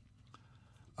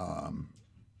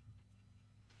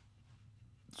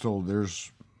 So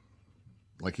there's,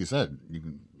 like you said, you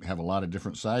can have a lot of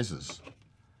different sizes.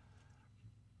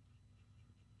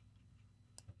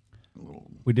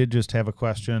 We did just have a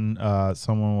question.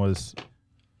 Someone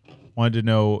wanted to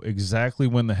know exactly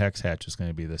when the hex hatch is going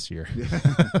to be this year.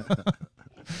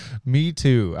 Me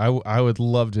too. I would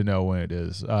love to know when it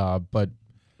is. But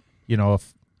you know,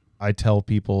 if I tell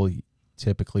people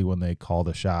typically when they call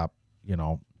the shop, you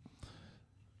know,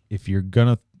 if you're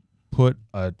gonna put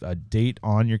a date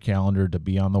on your calendar to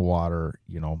be on the water,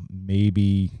 you know,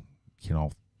 maybe, you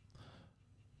know,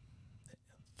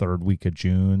 third week of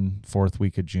June, fourth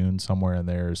week of June, somewhere in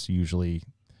there is usually,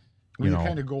 you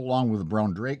kind of go along with the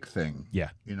brown drake thing. Yeah.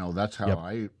 You know, that's how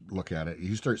I look at it.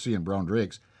 You start seeing brown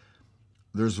drakes.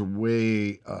 There's a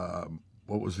way,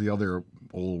 what was the other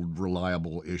old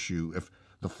reliable issue? If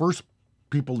the first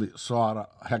people that saw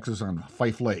hexes on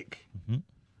Fife Lake,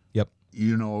 yep,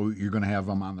 you know, you're going to have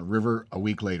them on the river a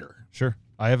week later. Sure.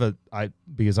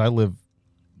 Because I live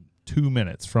 2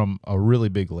 minutes from a really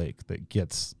big lake that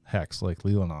gets hex, Lake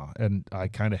Leelanau, and I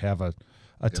kind of have a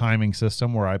timing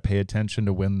system where I pay attention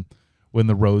to when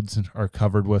the roads are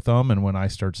covered with them, and when I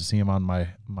start to see them on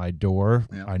my door,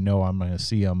 I know I'm going to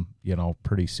see them, you know,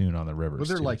 pretty soon on the rivers. But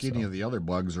they're like any of the other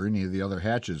bugs or any of the other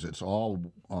hatches. It's all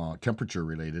temperature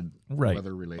related,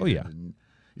 weather related. Oh yeah. And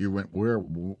you went where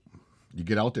you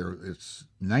get out there, it's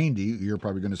 90. You're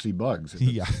probably going to see bugs. If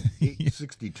it's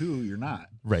 62, you're not.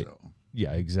 Right. So.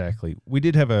 Yeah, exactly. We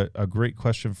did have a great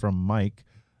question from Mike.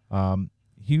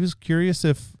 He was curious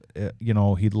if, you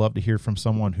know, he'd love to hear from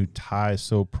someone who ties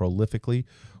so prolifically.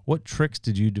 What tricks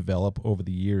did you develop over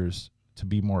the years to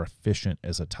be more efficient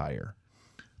as a tyer?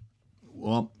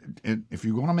 Well, if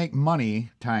you're going to make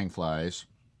money tying flies,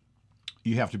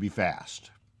 you have to be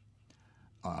fast.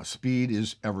 Speed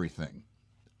is everything.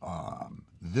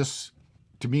 This,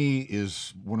 to me,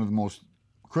 is one of the most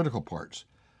critical parts.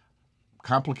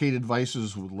 Complicated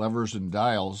vices with levers and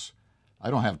dials,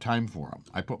 I don't have time for them.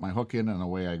 I put my hook in and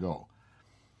away I go.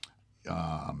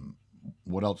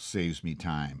 What else saves me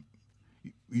time?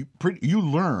 You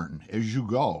learn as you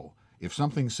go. If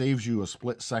something saves you a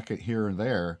split second here and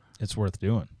there, it's worth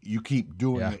doing. You keep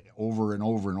doing it over and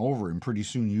over and over, and pretty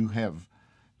soon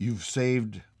you've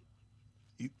saved.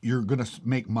 You're going to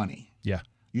make money. Yeah.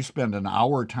 You spend an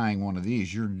hour tying one of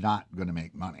these, you're not going to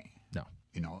make money. No.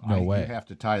 You know, no way. You have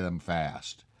to tie them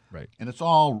fast. Right. And it's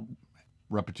all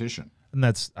repetition. And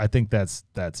I think that's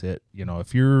it. You know,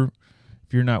 if you're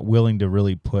not willing to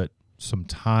really put some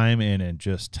time in and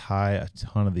just tie a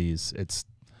ton of these,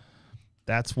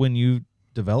 that's when you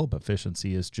develop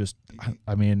efficiency. Is just,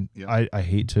 I mean, I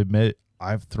hate to admit it,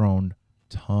 I've thrown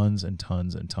tons and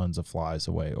tons and tons of flies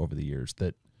away over the years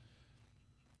that,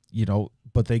 you know,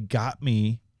 but they got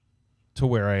me to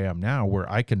where I am now, where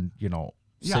I can, you know,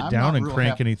 sit down and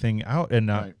crank anything out.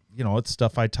 And, you know, it's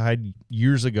stuff I tied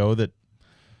years ago that,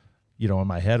 you know, in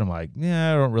my head, I'm like,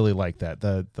 yeah, I don't really like that.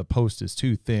 The post is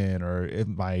too thin, or if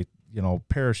my, you know,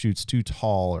 parachute's too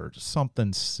tall, or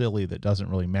something silly that doesn't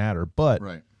really matter. But,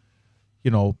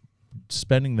 you know,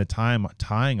 spending the time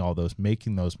tying all those,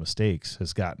 making those mistakes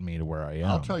has gotten me to where I am.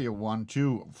 I'll tell you one,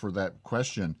 too, for that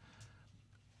question.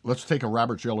 Let's take a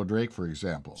Robert's Yellow Drake, for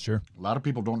example. Sure. A lot of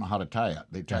people don't know how to tie it.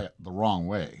 They tie it the wrong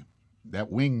way.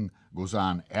 That wing goes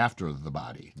on after the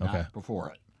body, not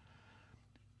before it.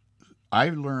 I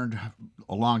learned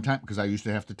a long time, because I used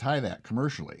to have to tie that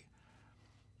commercially.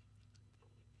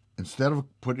 Instead of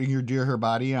putting your deer hair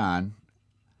body on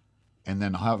and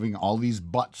then having all these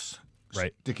butts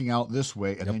sticking out this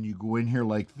way, and then you go in here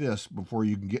like this before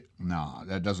you can get... No,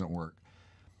 that doesn't work.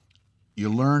 You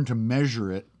learn to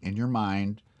measure it in your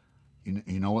mind.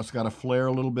 You know it's got to flare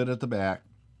a little bit at the back.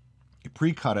 You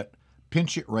pre-cut it,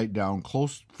 pinch it right down,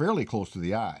 fairly close to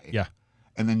the eye. Yeah.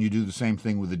 And then you do the same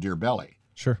thing with the deer belly.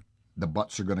 Sure. The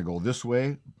butts are going to go this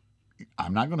way.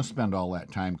 I'm not going to spend all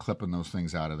that time clipping those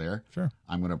things out of there. Sure.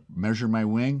 I'm going to measure my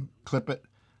wing, clip it,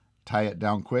 tie it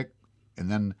down quick, and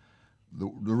then the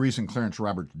reason Clarence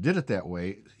Roberts did it that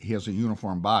way, he has a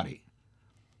uniform body.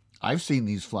 I've seen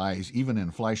these flies even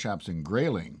in fly shops in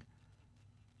Grayling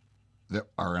that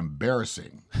are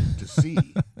embarrassing to see.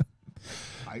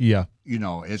 You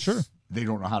know, it's they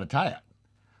don't know how to tie it.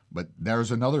 But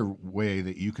there's another way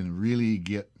that you can really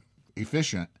get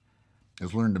efficient,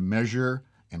 is learn to measure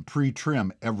and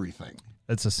pre-trim everything.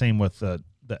 It's the same with the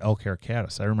elk hair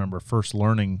caddis. I remember first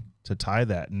learning to tie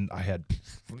that, and I had,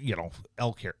 you know,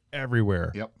 elk hair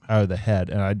everywhere out of the head,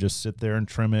 and I'd just sit there and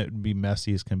trim it and be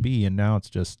messy as can be. And now it's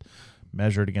just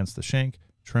measure it against the shank,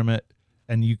 trim it,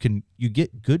 and you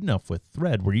get good enough with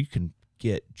thread where you can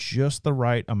get just the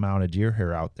right amount of deer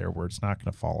hair out there where it's not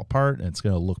going to fall apart and it's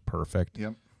going to look perfect.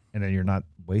 Yep. And then you're not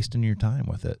wasting your time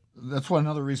with it. That's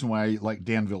another reason why I like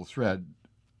Danville thread,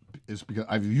 is because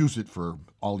I've used it for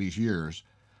all these years.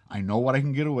 I know what I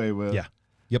can get away with. Yeah.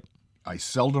 Yep. I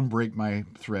seldom break my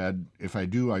thread. If I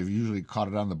do, I've usually caught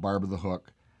it on the barb of the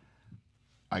hook.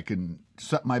 I can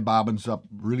set my bobbins up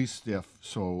really stiff.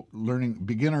 So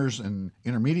beginners and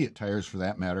intermediate tyers, for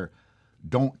that matter,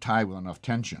 don't tie with enough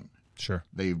tension. Sure.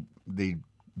 They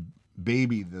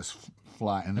baby this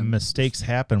fly. And mistakes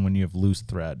happen when you have loose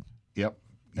thread. Yep.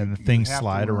 And things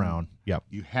slide around. Yep.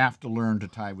 You have to learn to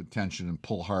tie with tension and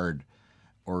pull hard,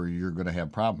 or you're going to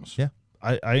have problems. Yeah.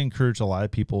 I encourage a lot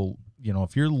of people,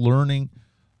 if you're learning,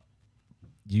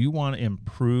 you want to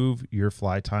improve your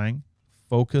fly tying,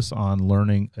 focus on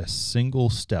learning a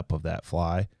single step of that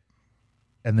fly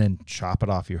and then chop it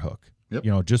off your hook.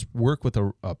 Yep. Just work with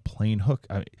a plain hook.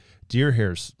 Deer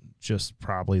hair's just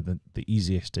probably the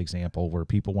easiest example where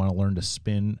people want to learn to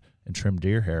spin and trim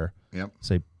deer hair. Yep.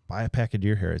 Say, buy a pack of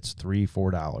deer hair. It's $3,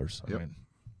 $4. Yep. I mean,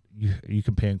 you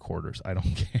can pay in quarters. I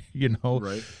don't care,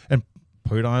 Right. And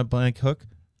put it on a blank hook,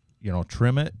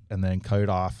 trim it and then cut it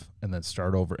off and then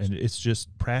start over. And it's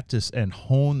just practice and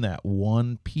hone that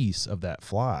one piece of that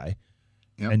fly.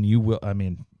 Yep. And you will,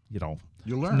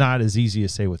 you'll learn. It's not as easy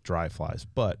as say with dry flies,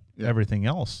 but everything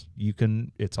else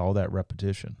it's all that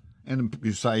repetition. And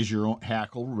you size your own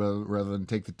hackle rather than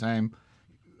take the time.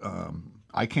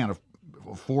 I can't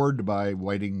afford to buy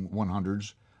whiting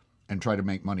 100s and try to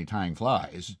make money tying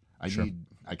flies. I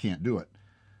can't do it.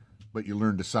 But you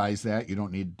learn to size that. You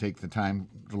don't need to take the time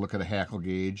to look at a hackle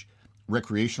gauge.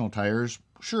 Recreational tyers,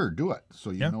 sure, do it. So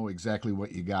you know exactly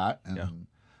what you got and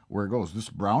where it goes. This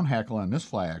brown hackle on this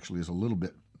fly actually is a little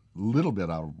bit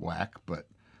out of whack, but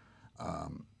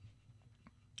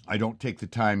I don't take the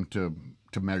time to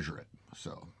measure it.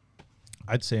 So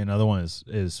I'd say another one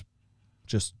is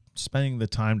just spending the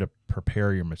time to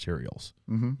prepare your materials.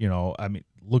 Mm-hmm.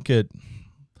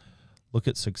 Look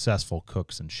at successful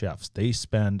cooks and chefs. They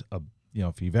spend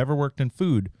if you've ever worked in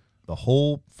food, the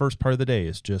whole first part of the day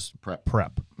is just prep.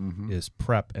 Mm-hmm. Is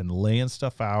prep and laying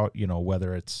stuff out,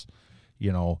 whether it's,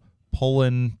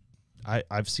 pulling.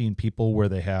 I've seen people where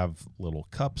they have little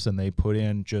cups and they put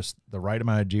in just the right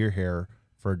amount of deer hair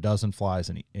for a dozen flies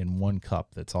in one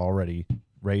cup that's already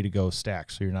ready to go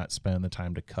stacked. So you're not spending the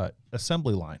time to cut.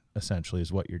 Assembly line essentially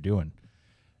is what you're doing.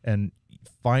 And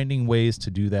finding ways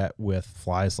to do that with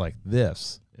flies like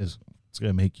this it's going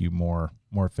to make you more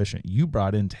efficient. You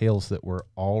brought in tails that were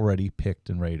already picked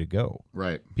and ready to go.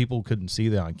 Right. People couldn't see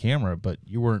that on camera, but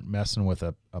you weren't messing with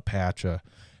a patch of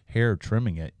hair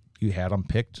trimming it. You had them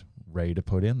picked, ready to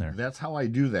put in there. That's how I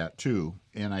do that too.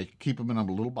 And I keep them in a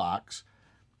little box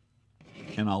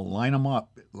and I'll line them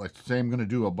up. Like say I'm going to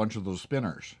do a bunch of those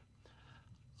spinners.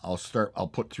 I'll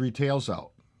put 3 tails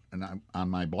out and I'm on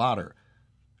my blotter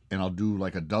and I'll do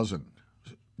like a dozen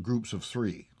groups of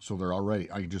 3. So they're all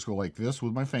ready. I can just go like this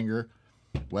with my finger,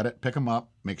 wet it, pick them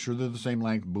up, make sure they're the same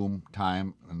length, boom, tie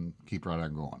them, and keep right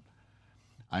on going.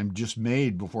 I'm just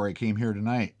made before I came here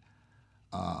tonight.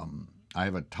 I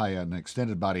have an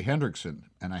extended body Hendrickson,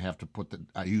 and I have to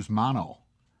I use mono.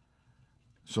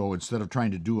 So instead of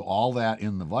trying to do all that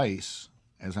in the vise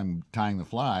as I'm tying the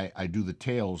fly, I do the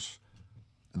tails,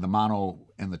 the mono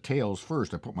and the tails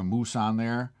first. I put my moose on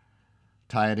there,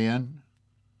 tie it in,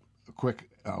 a quick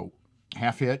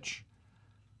half hitch,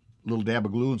 little dab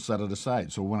of glue, and set it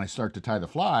aside. So when I start to tie the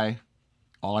fly,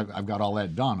 I've got all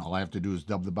that done. All I have to do is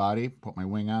dub the body, put my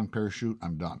wing on, parachute,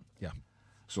 I'm done. Yeah.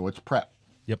 So it's prep.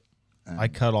 Yep. I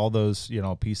cut all those,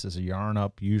 pieces of yarn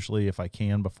up usually if I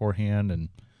can beforehand. And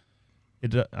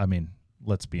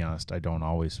let's be honest, I don't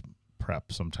always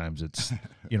prep. Sometimes it's,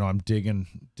 I'm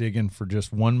digging for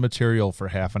just one material for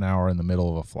half an hour in the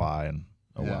middle of a fly. And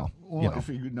well, if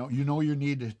you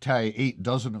need to tie 8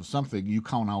 dozen of something, you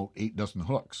count out 8 dozen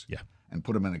hooks. Yeah. And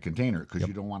put them in a container because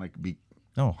you don't want to be.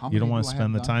 No, you don't want to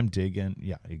spend the time digging.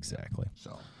 Yeah, exactly.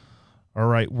 So. All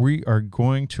right, we are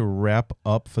going to wrap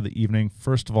up for the evening.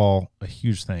 First of all, a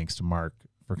huge thanks to Mark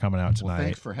for coming out tonight. Well,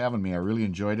 thanks for having me. I really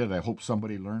enjoyed it. I hope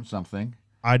somebody learned something.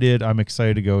 I did. I'm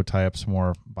excited to go tie up some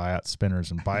more Biot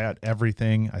spinners and Biot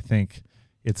everything. I think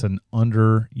it's an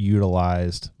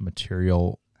underutilized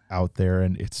material out there,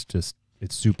 and it's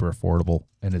super affordable,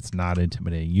 and it's not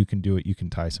intimidating. You can do it. You can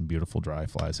tie some beautiful dry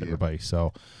flies, everybody.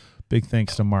 So big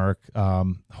thanks to Mark.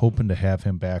 Hoping to have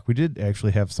him back. We did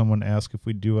actually have someone ask if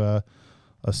we'd do a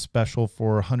special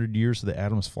for 100 years of the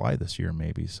Adams Fly this year,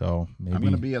 maybe. So maybe I'm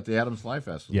going to be at the Adams Fly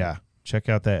Festival. Yeah, check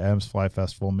out that Adams Fly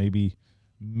Festival.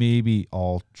 Maybe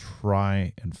I'll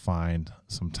try and find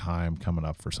some time coming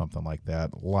up for something like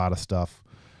that. A lot of stuff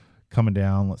coming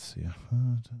down. Let's see.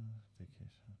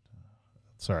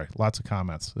 Sorry, lots of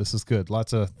comments. This is good.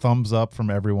 Lots of thumbs up from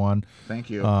everyone.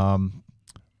 Thank you.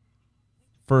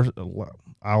 First,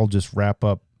 I'll just wrap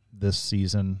up this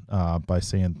season by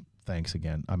saying thanks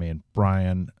again.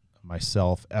 Brian,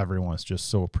 myself, everyone's just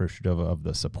so appreciative of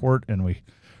the support, and we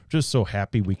just so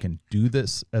happy we can do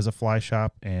this as a fly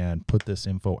shop and put this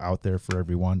info out there for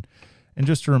everyone. And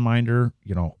just a reminder,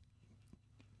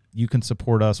 you can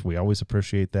support us. We always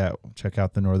appreciate that. Check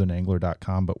out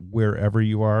thenorthernangler.com, but wherever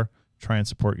you are, try and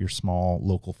support your small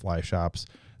local fly shops.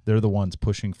 They're the ones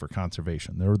pushing for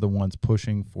conservation. They're the ones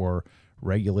pushing for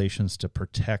regulations to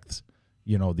protect,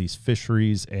 these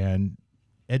fisheries and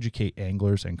educate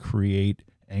anglers and create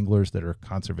anglers that are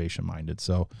conservation minded.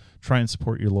 So try and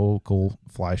support your local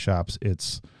fly shops.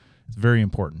 It's very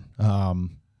important.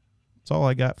 That's all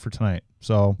I got for tonight.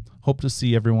 So hope to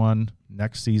see everyone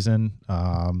next season.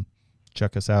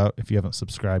 Check us out. If you haven't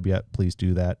subscribed yet, please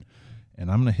do that.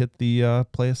 And I'm going to hit the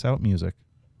play us out music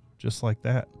just like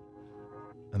that.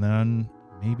 And then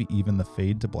maybe even the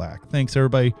fade to black. Thanks,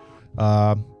 everybody.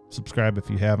 Subscribe if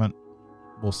you haven't.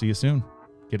 We'll see you soon.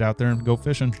 Get out there and go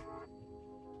fishing.